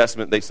the Old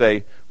Testament, they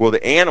say, well,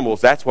 the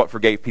animals, that's what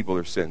forgave people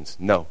their sins.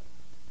 No.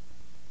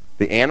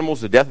 The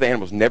animals, the death of the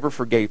animals, never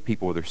forgave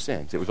people of their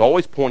sins. It was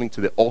always pointing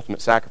to the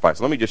ultimate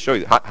sacrifice. Let me just show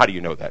you. How do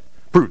you know that?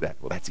 Prove that.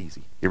 Well, that's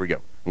easy. Here we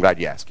go. I'm glad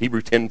you asked.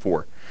 Hebrews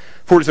 10:4.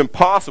 For it is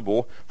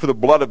impossible for the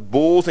blood of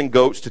bulls and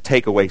goats to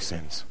take away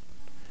sins.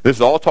 This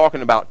is all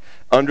talking about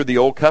under the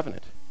old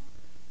covenant.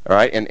 All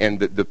right? And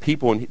the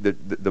people in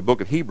the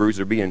book of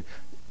Hebrews are being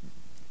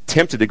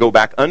tempted to go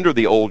back under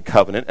the old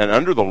covenant and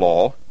under the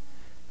law.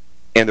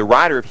 And the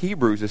writer of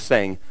Hebrews is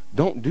saying,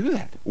 don't do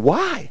that.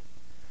 Why?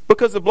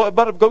 Because the blood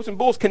of goats and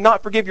bulls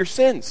cannot forgive your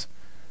sins.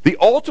 The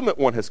ultimate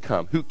one has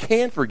come who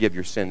can forgive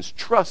your sins.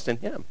 Trust in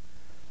him.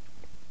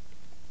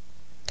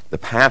 The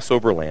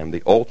Passover lamb,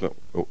 the ultimate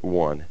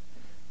one,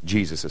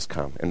 Jesus has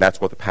come. And that's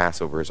what the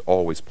Passover is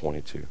always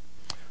pointed to.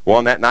 Well,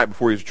 on that night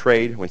before he was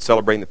betrayed, when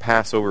celebrating the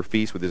Passover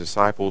feast with his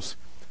disciples,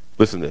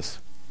 listen to this.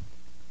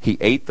 He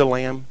ate the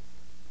lamb,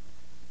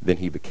 then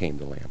he became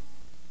the lamb.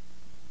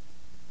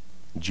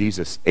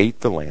 Jesus ate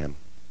the lamb,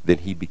 then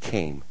he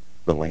became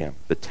the lamb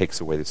that takes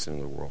away the sin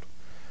of the world.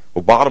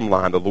 Well, bottom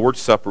line, the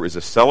Lord's Supper is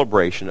a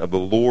celebration of the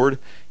Lord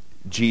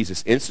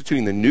Jesus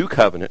instituting the new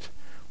covenant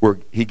where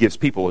he gives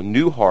people a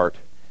new heart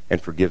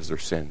and forgives their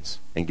sins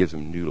and gives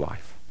them new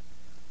life.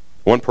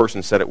 One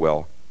person said it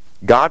well.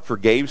 God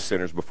forgave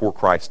sinners before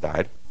Christ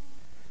died.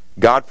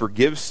 God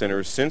forgives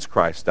sinners since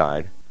Christ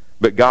died.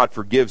 But God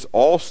forgives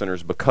all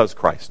sinners because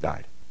Christ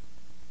died.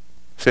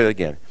 Say that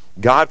again.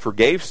 God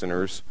forgave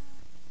sinners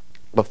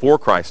before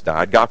Christ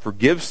died. God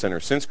forgives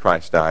sinners since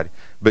Christ died.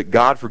 But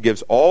God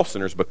forgives all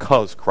sinners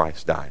because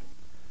Christ died.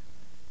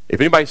 If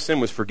anybody's sin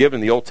was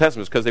forgiven in the Old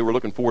Testament, it's because they were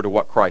looking forward to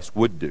what Christ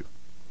would do.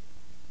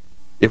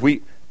 If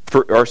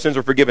our sins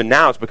are forgiven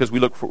now, it's because we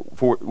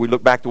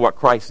look back to what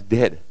Christ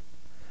did.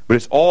 But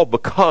it's all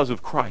because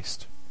of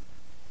Christ.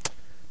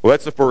 Well,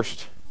 that's the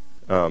first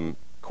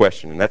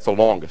question, and that's the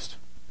longest.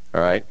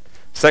 All right.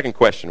 Second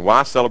question: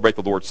 why celebrate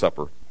the Lord's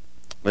Supper?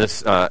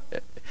 To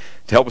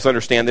help us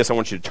understand this, I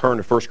want you to turn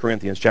to 1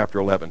 Corinthians chapter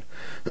 11.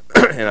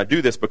 And I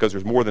do this because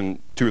there's more than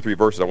 2 or 3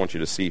 verses I want you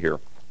to see here.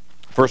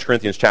 1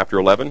 Corinthians chapter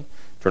 11.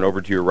 Turn over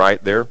to your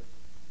right there.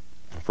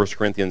 1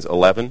 Corinthians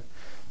 11.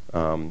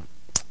 And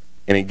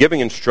in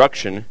giving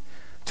instruction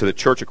to the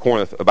church of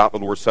Corinth about the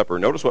Lord's Supper,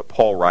 notice what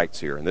Paul writes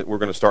here. And we're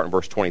going to start in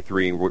verse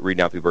 23 and read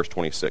down through verse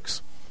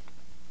 26.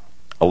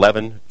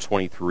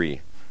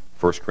 11:23.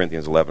 1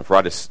 Corinthians 11. For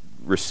I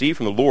received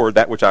from the Lord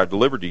that which I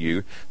delivered to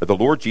you, that the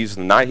Lord Jesus,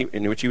 the night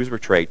in which he was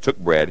betrayed, took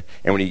bread,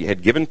 and when he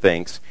had given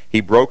thanks,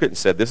 he broke it and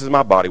said, "This is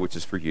my body which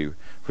is for you.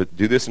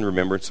 Do this in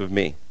remembrance of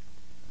me."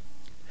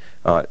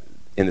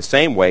 In the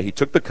same way, he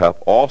took the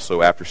cup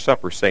also after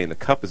supper, saying, "The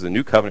cup is the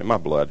new covenant in my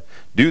blood.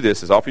 Do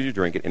this as often as you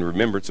drink it in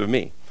remembrance of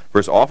me. For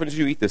as often as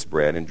you eat this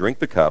bread and drink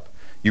the cup,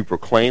 You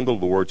proclaim the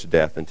Lord's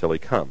death until he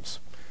comes.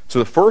 So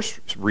the first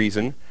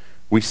reason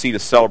we see to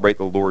celebrate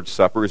the Lord's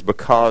Supper is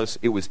because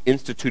it was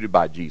instituted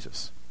by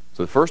Jesus.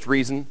 So the first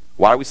reason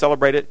why we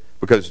celebrate it,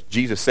 because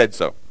Jesus said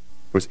so.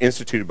 It was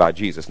instituted by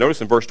Jesus.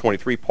 Notice in verse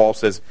 23, Paul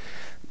says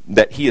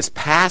that he is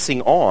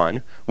passing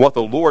on what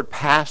the Lord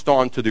passed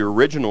on to the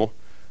original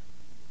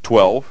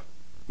 12,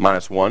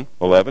 minus 1,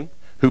 11,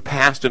 who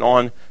passed it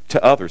on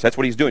to others. That's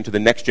what he's doing to the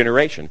next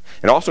generation.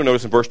 And also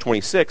notice in verse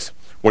 26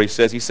 what he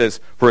says,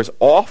 for as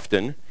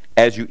often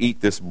as you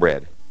eat this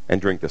bread and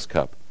drink this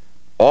cup.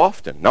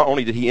 Often. Not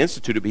only did he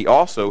institute it, but he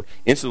also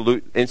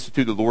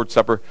instituted the Lord's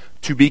Supper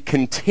to be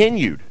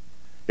continued.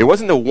 It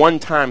wasn't a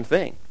one-time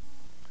thing.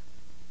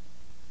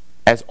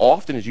 As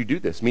often as you do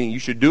this, meaning you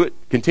should do it,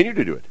 continue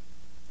to do it.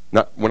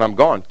 Not when I'm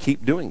gone,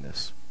 keep doing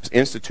this. It's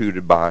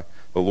instituted by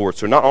the Lord.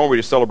 So not only are we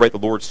to celebrate the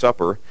Lord's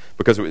Supper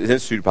because it was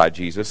instituted by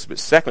Jesus, but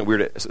secondly,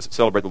 we're to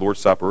celebrate the Lord's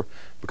Supper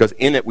because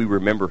in it we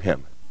remember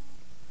him.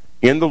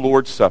 In the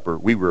Lord's Supper,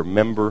 we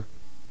remember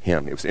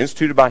him. It was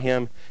instituted by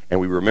him, and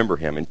we remember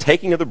him. In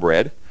taking of the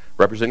bread,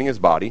 representing his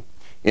body,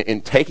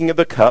 in taking of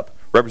the cup,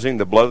 representing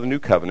the blood of the new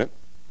covenant,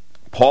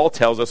 Paul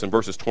tells us in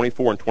verses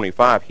 24 and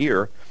 25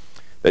 here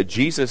that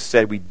Jesus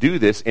said we do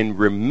this in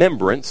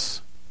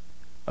remembrance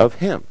of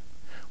him.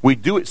 We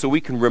do it so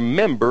we can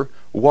remember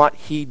what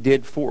he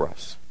did for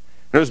us.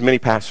 There's many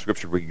passages of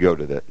Scripture we could go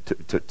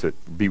to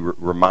be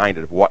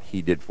reminded of what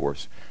he did for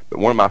us. But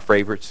one of my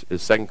favorites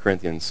is 2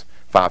 Corinthians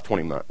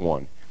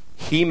 5:21.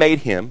 He made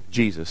him,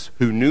 Jesus,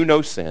 who knew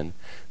no sin,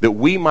 that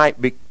we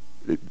might be,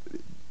 he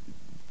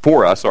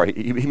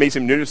made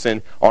him knew no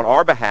sin on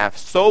our behalf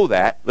so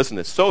that, listen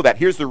to this, so that,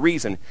 here's the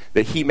reason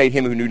that he made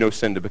him who knew no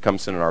sin to become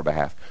sin on our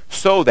behalf,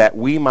 so that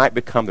we might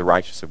become the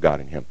righteousness of God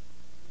in him.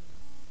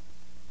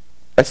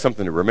 That's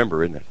something to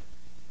remember, isn't it?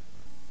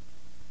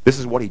 This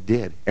is what he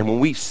did. And when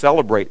we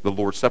celebrate the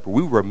Lord's Supper,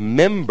 we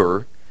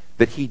remember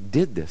that he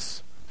did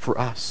this for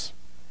us.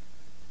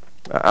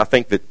 I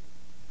think that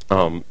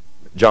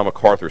John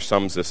MacArthur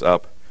sums this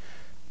up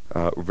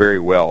very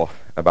well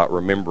about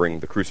remembering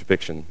the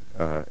crucifixion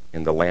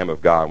in the Lamb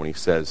of God when he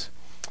says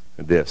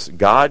this: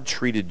 God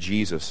treated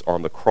Jesus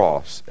on the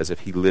cross as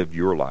if he lived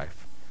your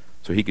life,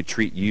 so he could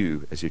treat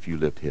you as if you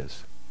lived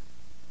his.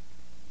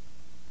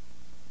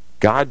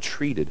 God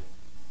treated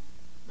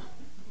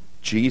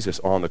Jesus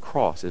on the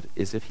cross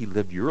as if he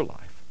lived your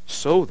life,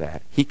 so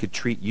that he could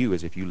treat you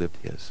as if you lived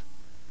his.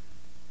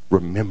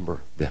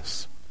 Remember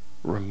this.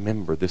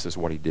 Remember this is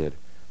what he did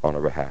on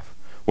our behalf.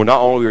 Well,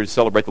 not only are we to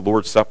celebrate the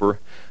Lord's Supper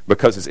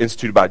because it's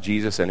instituted by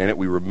Jesus and in it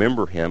we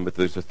remember him, but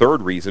there's a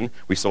third reason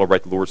we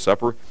celebrate the Lord's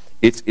Supper.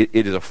 It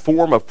is a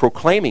form of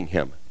proclaiming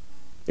him.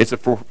 It's a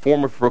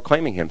form of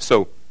proclaiming him.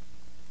 So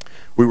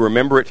we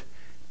remember it.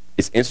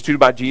 It's instituted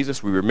by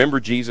Jesus. We remember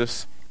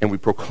Jesus and we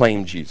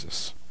proclaim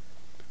Jesus.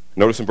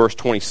 Notice in verse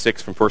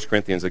 26 from 1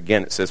 Corinthians,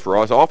 again, it says, for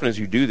as often as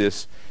you do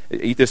this,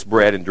 eat this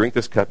bread and drink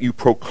this cup, you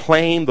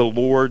proclaim the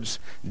Lord's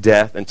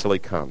death until he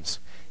comes.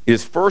 It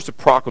is first a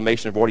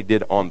proclamation of what he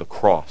did on the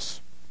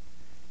cross.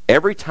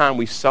 Every time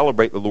we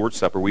celebrate the Lord's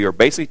Supper, we are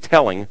basically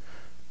telling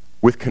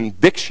with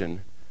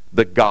conviction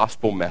the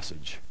gospel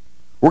message.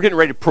 We're getting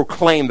ready to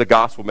proclaim the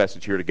gospel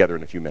message here together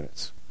in a few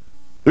minutes.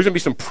 There's going to be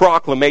some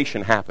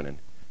proclamation happening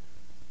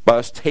by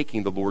us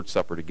taking the Lord's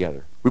Supper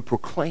together. We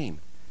proclaim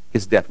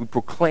his death. We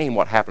proclaim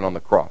what happened on the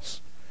cross.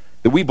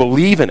 That we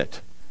believe in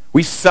it.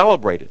 We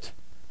celebrate it.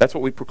 That's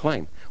what we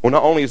proclaim. Well,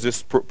 not only is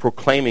this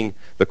proclaiming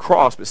the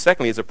cross, but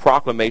secondly, it's a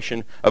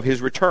proclamation of his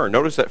return.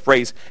 Notice that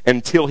phrase,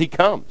 until he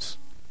comes.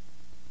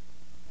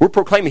 We're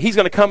proclaiming he's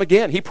going to come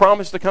again. He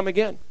promised to come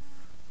again.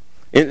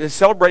 In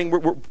celebrating,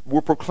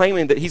 we're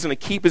proclaiming that he's going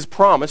to keep his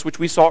promise, which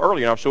we saw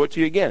earlier, and I'll show it to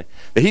you again.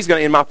 That he's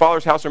going to, in my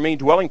Father's house are many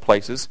dwelling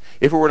places.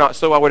 If it were not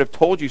so, I would have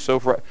told you so,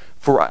 for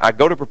I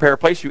go to prepare a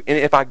place for you. And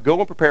if I go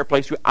and prepare a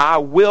place for you, I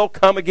will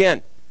come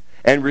again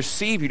and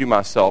receive you to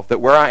myself, that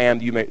where I am,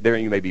 there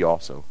you may be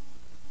also.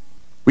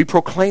 We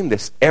proclaim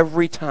this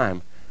every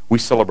time we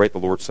celebrate the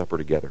Lord's Supper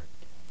together.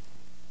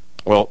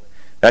 Well,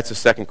 that's the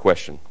second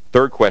question.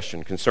 Third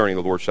question concerning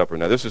the Lord's Supper.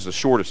 Now, this is the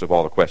shortest of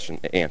all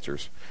the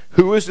answers.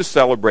 Who is to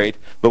celebrate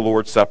the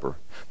Lord's Supper?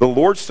 The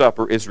Lord's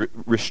Supper is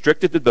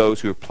restricted to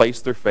those who have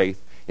placed their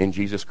faith in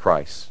Jesus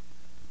Christ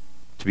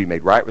to be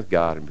made right with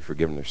God and be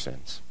forgiven their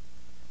sins.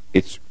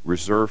 It's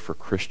reserved for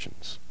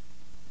Christians.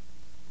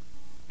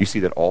 You see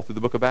that all through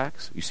the book of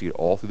Acts. You see it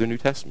all through the New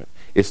Testament.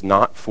 It's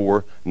not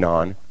for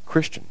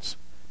non-Christians.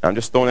 Now, I'm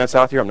just throwing that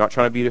out here. I'm not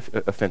trying to be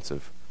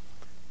offensive.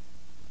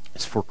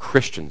 It's for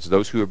Christians,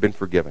 those who have been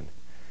forgiven.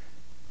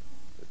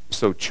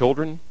 So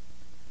children,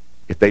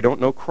 if they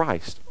don't know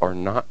Christ, are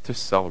not to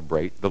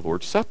celebrate the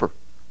Lord's Supper.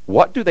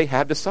 What do they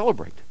have to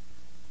celebrate?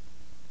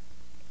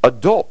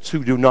 Adults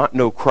who do not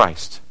know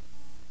Christ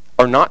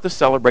are not to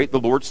celebrate the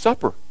Lord's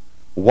Supper.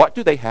 What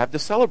do they have to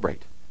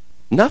celebrate?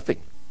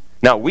 Nothing.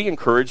 Now, we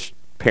encourage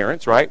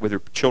parents, right, with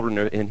their children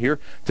in here,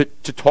 to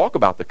talk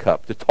about the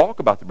cup, to talk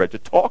about the bread, to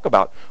talk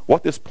about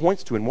what this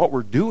points to and what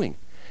we're doing.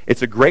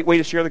 It's a great way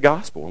to share the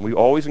gospel, and we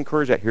always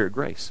encourage that here at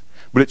Grace.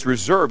 But it's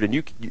reserved,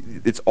 and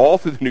it's all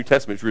through the New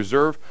Testament. It's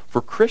reserved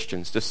for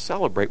Christians to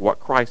celebrate what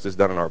Christ has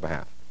done on our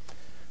behalf.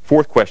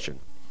 Fourth question,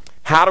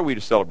 how are we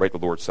to celebrate the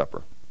Lord's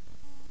Supper?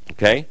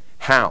 Okay,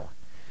 how?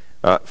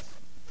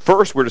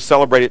 First, we're to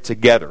celebrate it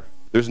together.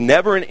 There's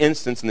never an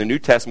instance in the New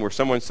Testament where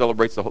someone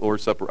celebrates the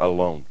Lord's Supper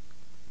alone.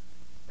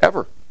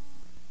 Ever.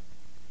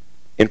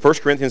 In 1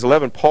 Corinthians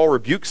 11, Paul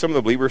rebukes some of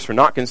the believers for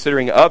not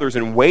considering others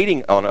and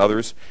waiting on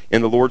others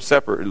in the Lord's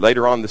Supper.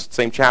 Later on in this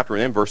same chapter,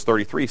 and in verse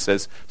 33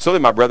 says, "So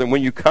then, my brethren,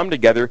 when you come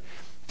together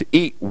to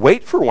eat,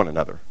 wait for one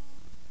another."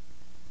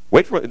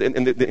 Wait for,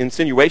 and the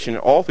insinuation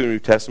all through the New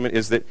Testament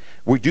is that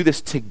we do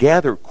this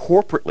together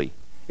corporately.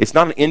 It's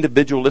not an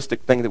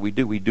individualistic thing that we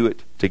do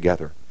it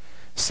together.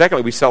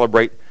 Secondly, we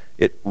celebrate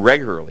it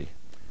regularly.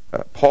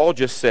 Paul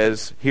just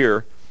says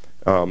here,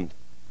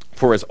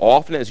 for as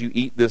often as you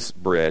eat this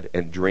bread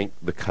and drink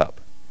the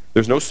cup.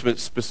 There's no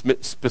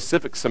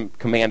specific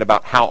command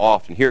about how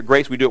often. Here at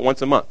Grace, we do it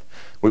once a month.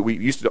 We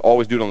used to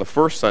always do it on the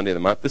first Sunday of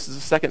the month. This is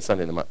the second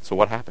Sunday of the month. So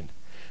what happened?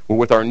 Well,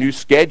 with our new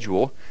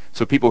schedule,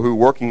 so people who are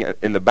working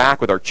in the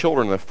back with our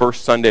children on the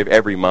first Sunday of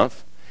every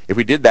month, if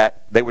we did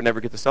that, they would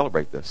never get to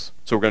celebrate this.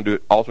 So we're going to do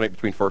it alternate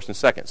between first and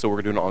second. So we're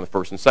going to do it on the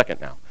first and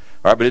second now.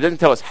 All right, but it doesn't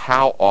tell us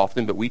how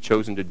often, but we've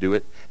chosen to do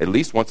it at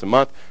least once a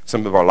month.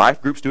 Some of our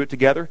life groups do it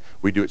together.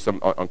 We do it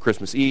on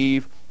Christmas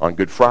Eve, on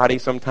Good Friday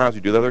sometimes.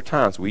 We do it other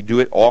times. We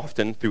do it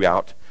often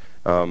throughout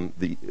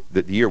the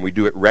year, and we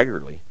do it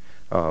regularly.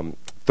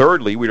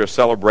 Thirdly, we are to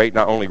celebrate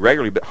not only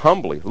regularly, but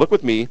humbly. Look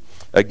with me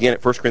again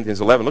at 1 Corinthians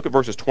 11. Look at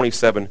verses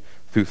 27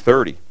 through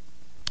 30.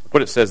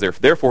 What it says there,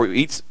 "Therefore who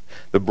eats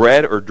the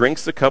bread or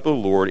drinks the cup of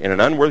the Lord in an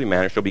unworthy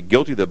manner shall be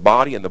guilty of the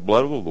body and the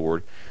blood of the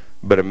Lord.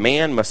 But a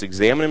man must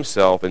examine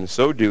himself, and in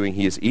so doing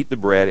he is eat the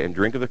bread and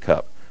drink of the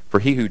cup. For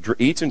he who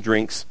eats and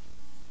drinks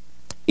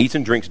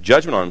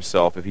judgment on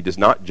himself if he does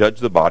not judge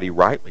the body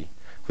rightly.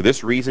 For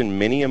this reason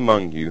many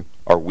among you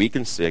are weak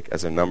and sick,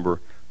 as a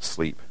number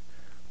sleep."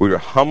 We are to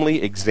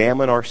humbly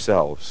examine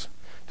ourselves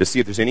to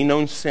see if there's any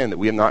known sin that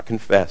we have not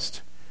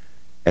confessed,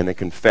 and then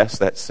confess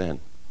that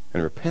sin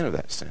and repent of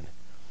that sin.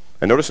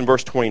 And notice in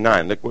verse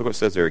 29, look what it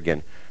says there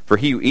again. "For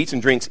he who eats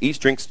and drinks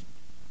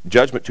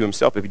judgment to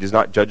himself if he does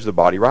not judge the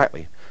body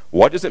rightly."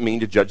 What does it mean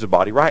to judge the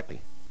body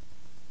rightly?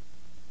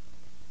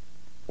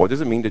 What does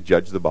it mean to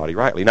judge the body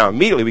rightly? Now,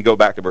 immediately we go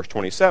back to verse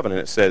 27,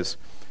 and it says,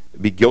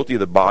 "Be guilty of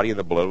the body and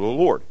the blood of the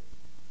Lord."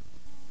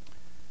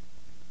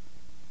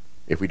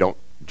 If we don't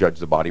judge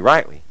the body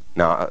rightly.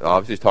 Now,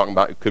 obviously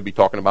it could be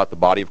talking about the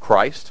body of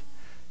Christ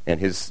and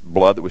his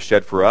blood that was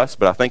shed for us,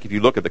 but I think if you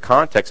look at the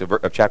context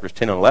of chapters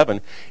 10 and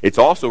 11, it's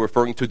also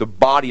referring to the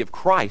body of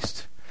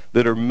Christ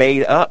that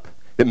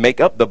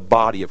make up the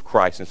body of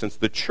Christ, and since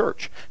the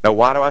church. Now,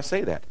 why do I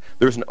say that?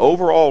 There's an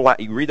overall,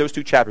 you read those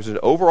two chapters, there's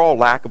an overall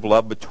lack of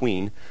love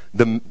between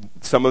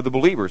some of the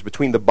believers,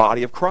 between the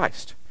body of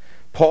Christ.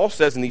 Paul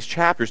says in these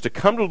chapters to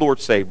come to the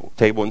Lord's table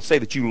and say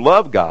that you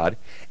love God,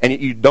 and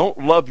yet you don't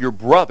love your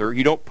brother,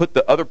 you don't put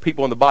the other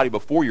people in the body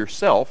before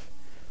yourself,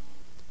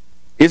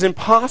 is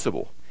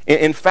impossible.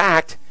 In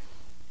fact,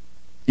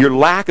 your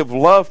lack of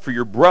love for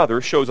your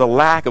brother shows a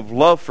lack of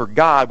love for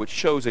God, which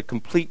shows a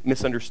complete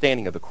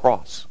misunderstanding of the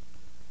cross.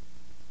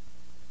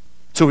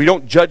 So we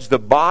don't judge the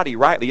body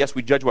rightly. Yes,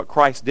 we judge what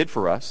Christ did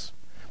for us,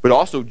 but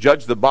also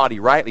judge the body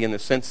rightly in the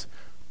sense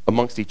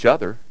amongst each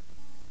other.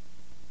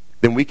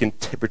 Then we can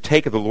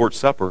partake of the Lord's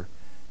Supper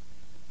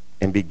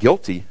and be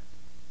guilty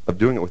of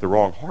doing it with the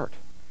wrong heart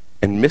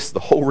and miss the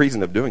whole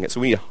reason of doing it.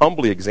 So we need to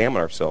humbly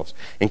examine ourselves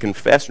and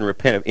confess and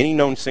repent of any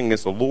known sin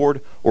against the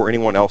Lord or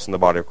anyone else in the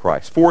body of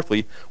Christ.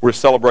 Fourthly, we're to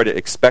celebrate it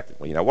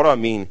expectantly. Now, what do I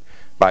mean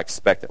by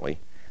expectantly?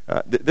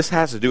 This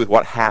has to do with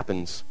what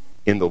happens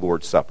in the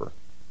Lord's Supper.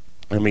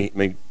 Let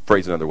me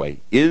phrase it another way.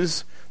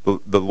 Is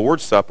the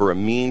Lord's Supper a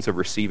means of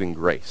receiving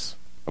grace?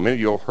 Many of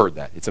you all heard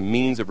that. It's a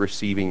means of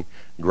receiving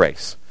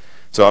grace.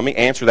 So let me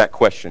answer that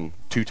question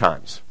 2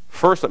 times.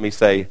 First, let me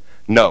say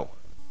no.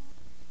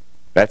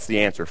 That's the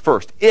answer.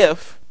 First,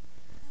 if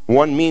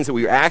one means that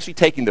we are actually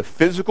taking the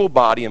physical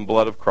body and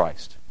blood of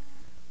Christ,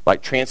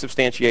 like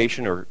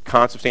transubstantiation or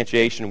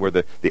consubstantiation, where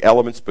the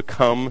elements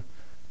become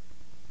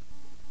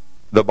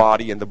the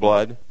body and the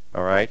blood,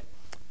 all right?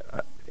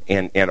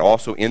 And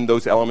also in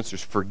those elements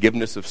there's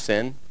forgiveness of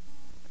sin.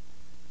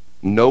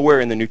 Nowhere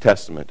in the New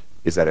Testament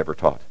is that ever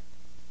taught.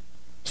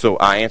 So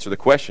I answer the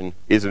question,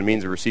 is it a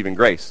means of receiving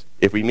grace?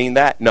 If we mean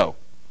that, no.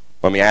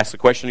 Let me ask the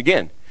question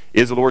again.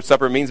 Is the Lord's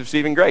Supper a means of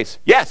receiving grace?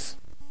 Yes.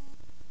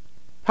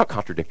 How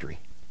contradictory.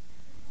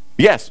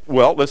 Yes.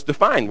 Well, let's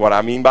define what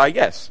I mean by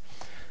yes.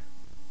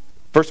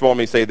 First of all, let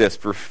me say this.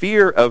 For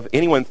fear of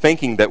anyone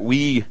thinking that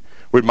we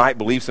might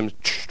believe some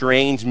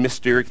strange,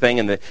 mysterious thing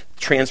in the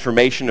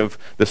transformation of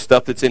the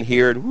stuff that's in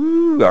here, and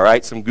woo, all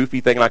right, some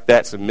goofy thing like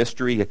that, some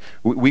mystery.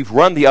 We've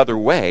run the other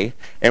way,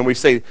 and we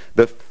say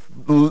the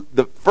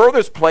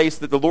furthest place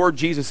that the Lord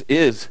Jesus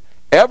is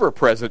ever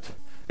present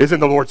is in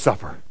the Lord's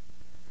Supper.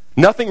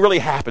 Nothing really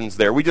happens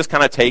there. We just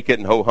kind of take it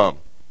and ho-hum.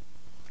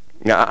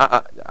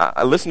 Now,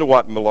 I listen to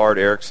what Millard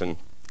Erickson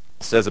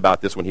says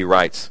about this when he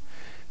writes.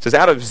 It says,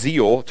 out of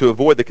zeal to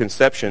avoid the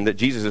conception that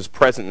Jesus is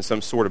present in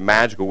some sort of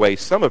magical way,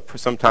 some have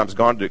sometimes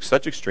gone to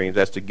such extremes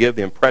as to give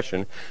the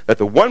impression that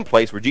the one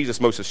place where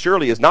Jesus most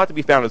assuredly is not to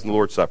be found is in the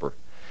Lord's Supper.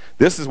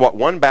 This is what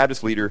one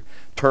Baptist leader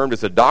termed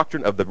as a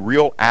doctrine of the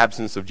real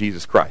absence of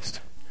Jesus Christ.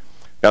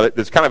 Now,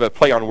 there's kind of a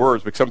play on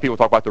words, because some people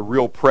talk about the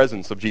real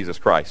presence of Jesus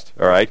Christ,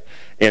 all right?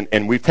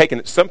 And we've taken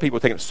it, some people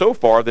have taken it so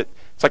far that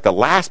it's like the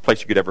last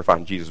place you could ever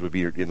find Jesus would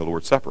be in the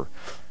Lord's Supper.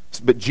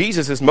 But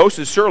Jesus is most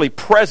assuredly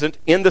present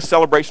in the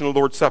celebration of the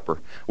Lord's Supper.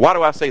 Why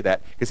do I say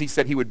that? Because he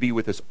said he would be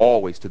with us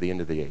always to the end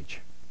of the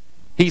age.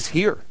 He's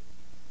here.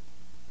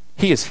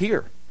 He is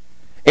here.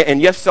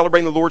 And yes,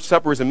 celebrating the Lord's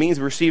Supper is a means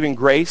of receiving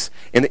grace.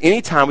 And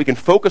any time we can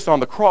focus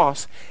on the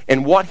cross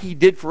and what he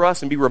did for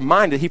us and be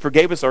reminded he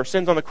forgave us our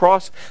sins on the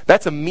cross,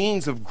 that's a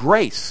means of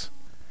grace.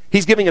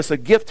 He's giving us a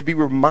gift to be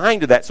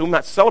reminded of that, so we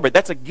might celebrate.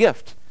 That's a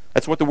gift.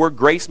 That's what the word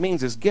grace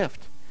means, is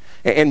gift.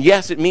 And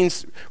yes, it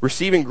means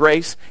receiving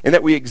grace and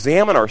that we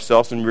examine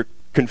ourselves and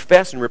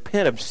confess and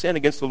repent of sin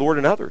against the Lord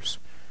and others.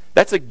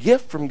 That's a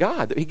gift from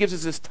God, that he gives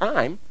us this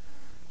time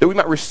that we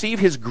might receive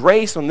his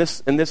grace in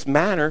this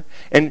manner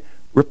and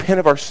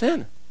repent of our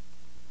sin.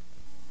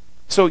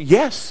 So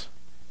yes,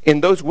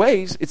 in those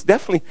ways, it's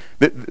definitely,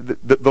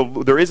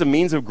 there is a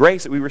means of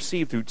grace that we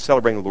receive through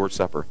celebrating the Lord's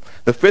Supper.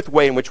 The fifth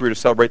way in which we're to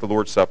celebrate the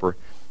Lord's Supper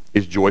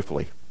is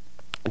joyfully.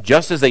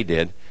 Just as they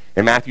did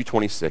in Matthew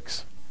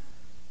 26.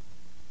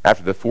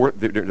 After the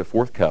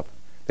fourth cup,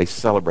 they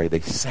celebrated,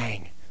 they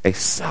sang, they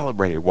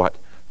celebrated what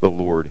the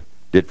Lord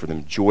did for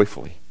them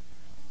joyfully.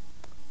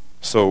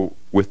 So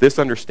with this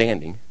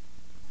understanding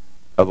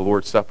of the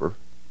Lord's Supper,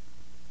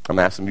 I'm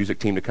going to ask the music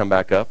team to come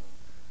back up.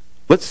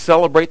 Let's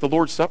celebrate the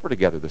Lord's Supper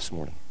together this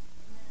morning,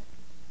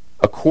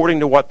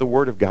 according to what the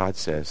Word of God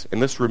says. And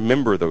let's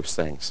remember those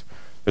things.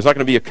 There's not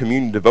going to be a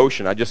communion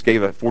devotion. I just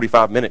gave a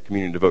 45-minute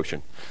communion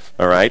devotion.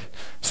 All right?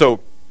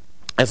 So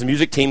as the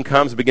music team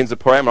comes and begins to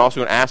pray, I'm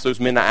also going to ask those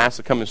men I asked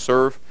to come and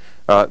serve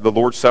the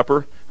Lord's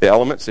Supper, the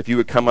elements, if you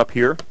would come up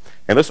here.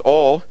 And let's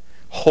all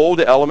hold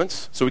the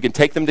elements so we can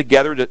take them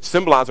together to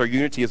symbolize our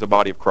unity as a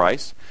body of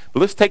Christ. But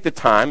let's take the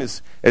time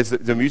as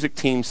the music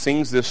team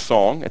sings this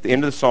song. At the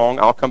end of the song,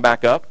 I'll come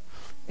back up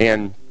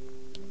and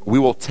we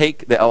will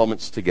take the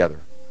elements together.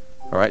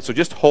 All right? So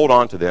just hold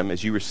on to them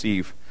as you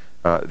receive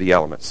the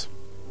elements.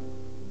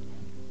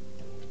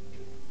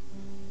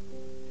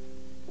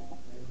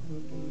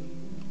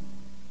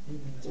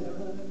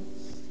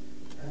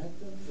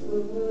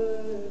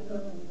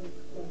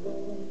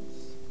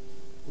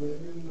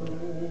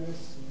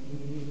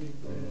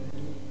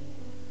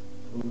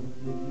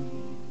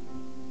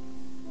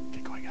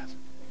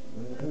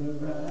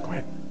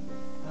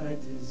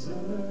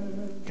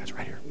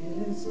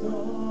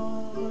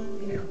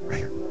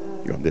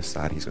 This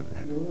side, he's going to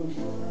have.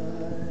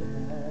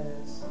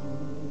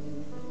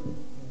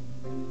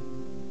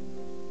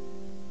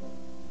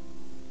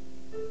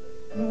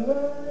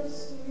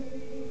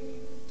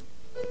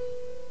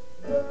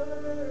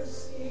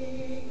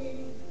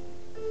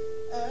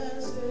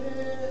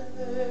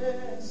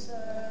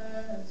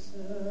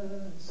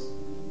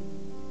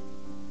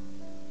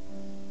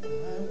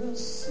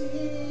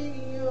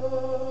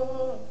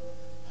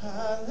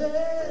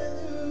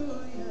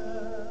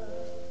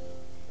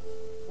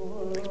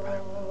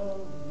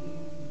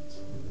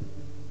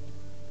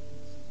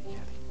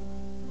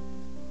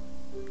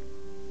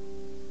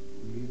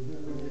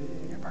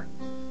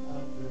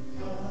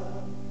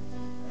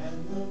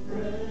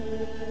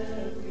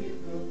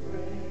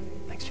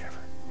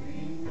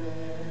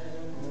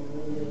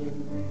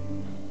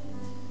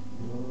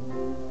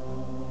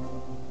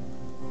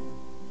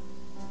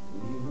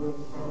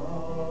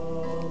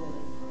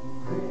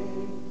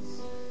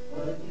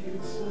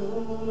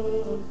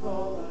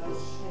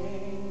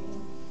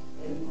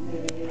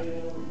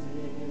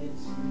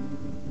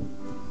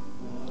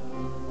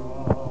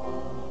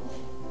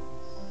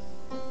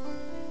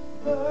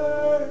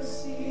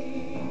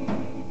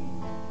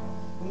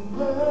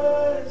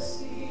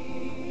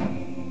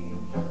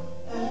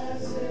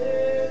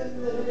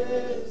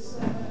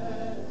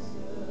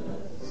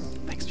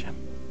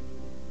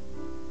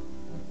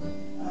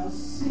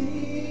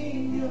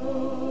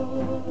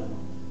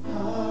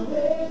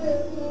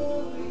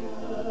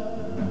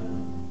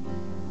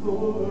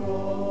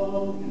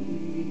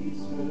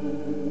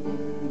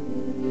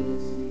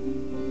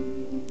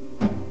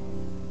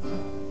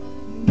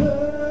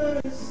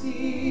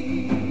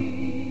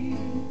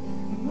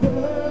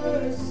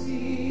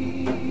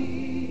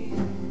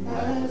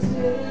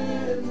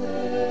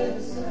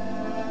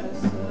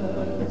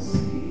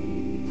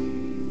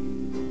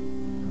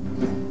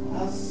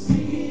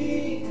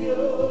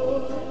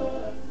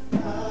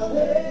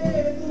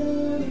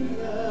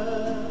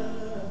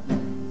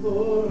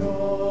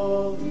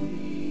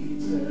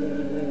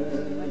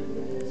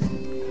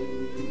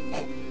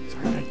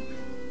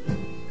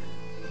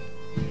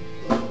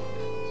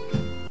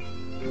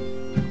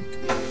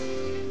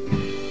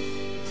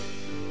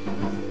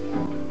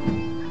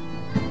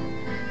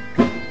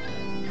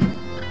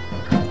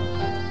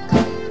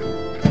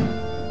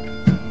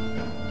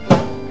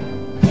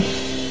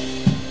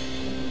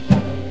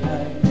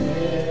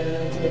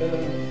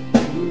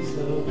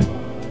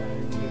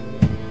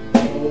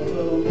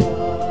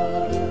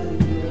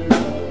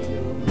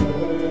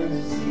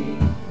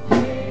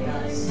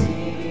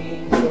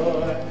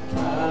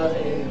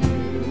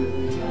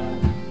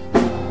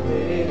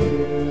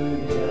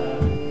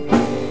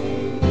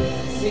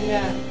 sing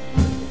that.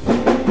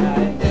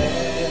 I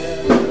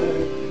never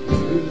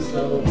lose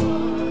the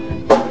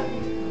wonder,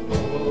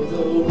 oh,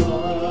 the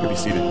wonder. Be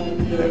seated.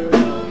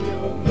 Of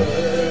your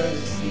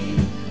mercy.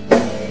 Go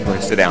ahead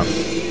and sit down.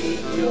 You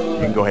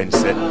can go ahead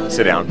and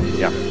sit down.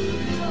 Yeah.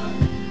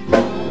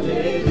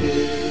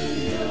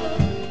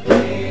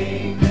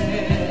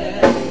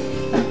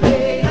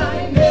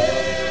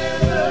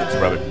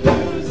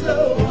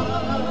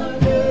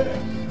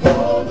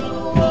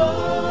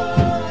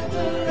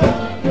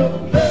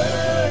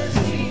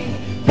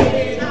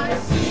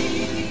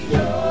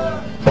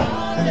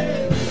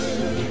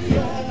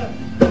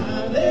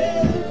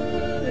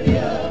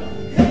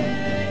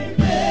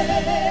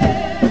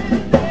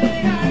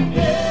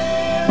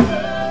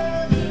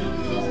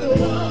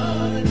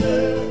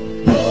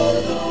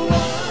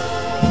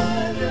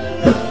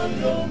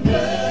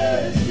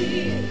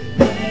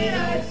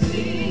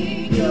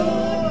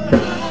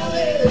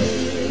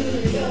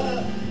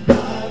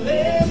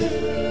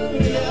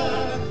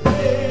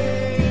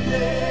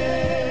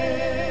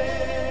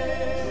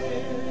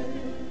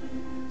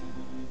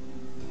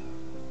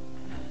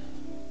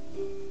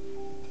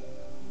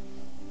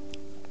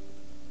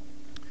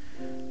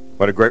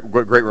 What a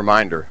great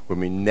reminder when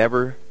we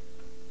never,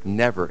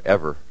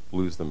 ever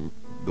lose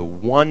the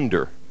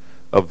wonder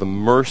of the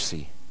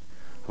mercy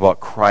of what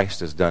Christ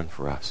has done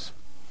for us.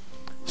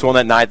 So on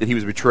that night that he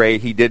was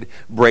betrayed, he did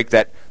break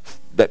that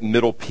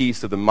middle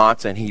piece of the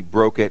matzah, and he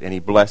broke it, and he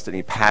blessed it, and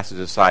he passed his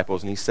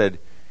disciples, and he said,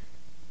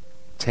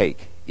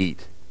 "Take,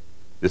 eat.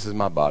 This is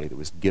my body that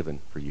was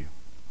given for you."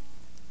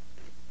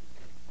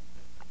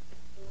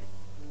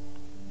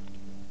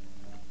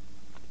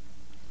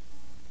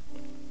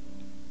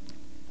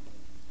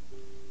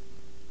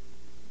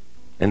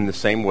 In the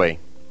same way,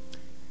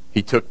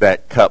 he took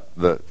that cup,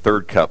 the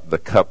third cup, the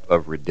cup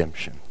of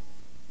redemption.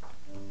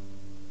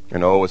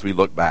 And as we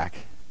look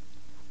back,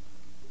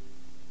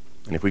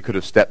 and if we could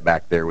have stepped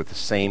back there with the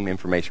same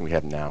information we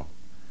have now,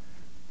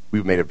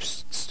 we may have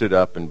stood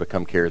up and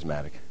become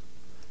charismatic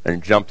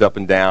and jumped up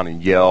and down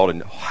and yelled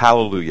and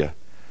hallelujah.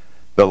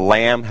 The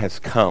Lamb has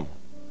come.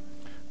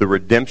 The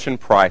redemption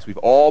price we've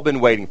all been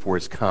waiting for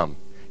has come.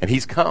 And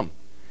he's come.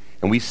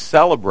 And we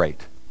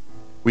celebrate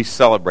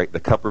the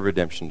cup of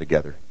redemption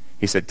together.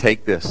 He said,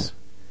 "Take this,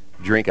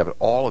 drink of it,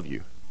 all of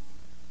you.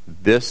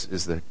 This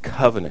is the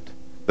covenant,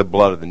 the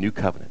blood of the new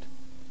covenant.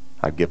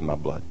 I've given my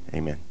blood."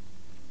 Amen.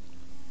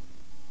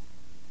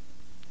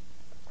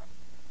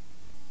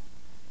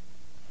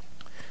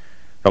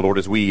 Now, Lord,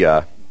 as we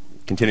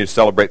continue to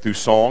celebrate through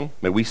song,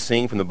 may we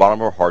sing from the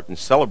bottom of our heart in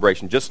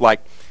celebration, just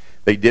like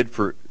they did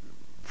from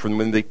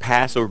when the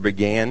Passover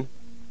began,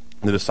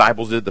 and the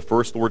disciples did the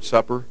first Lord's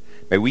Supper.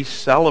 May we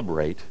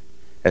celebrate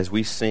as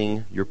we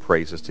sing your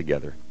praises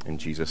together. In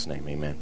Jesus' name, amen.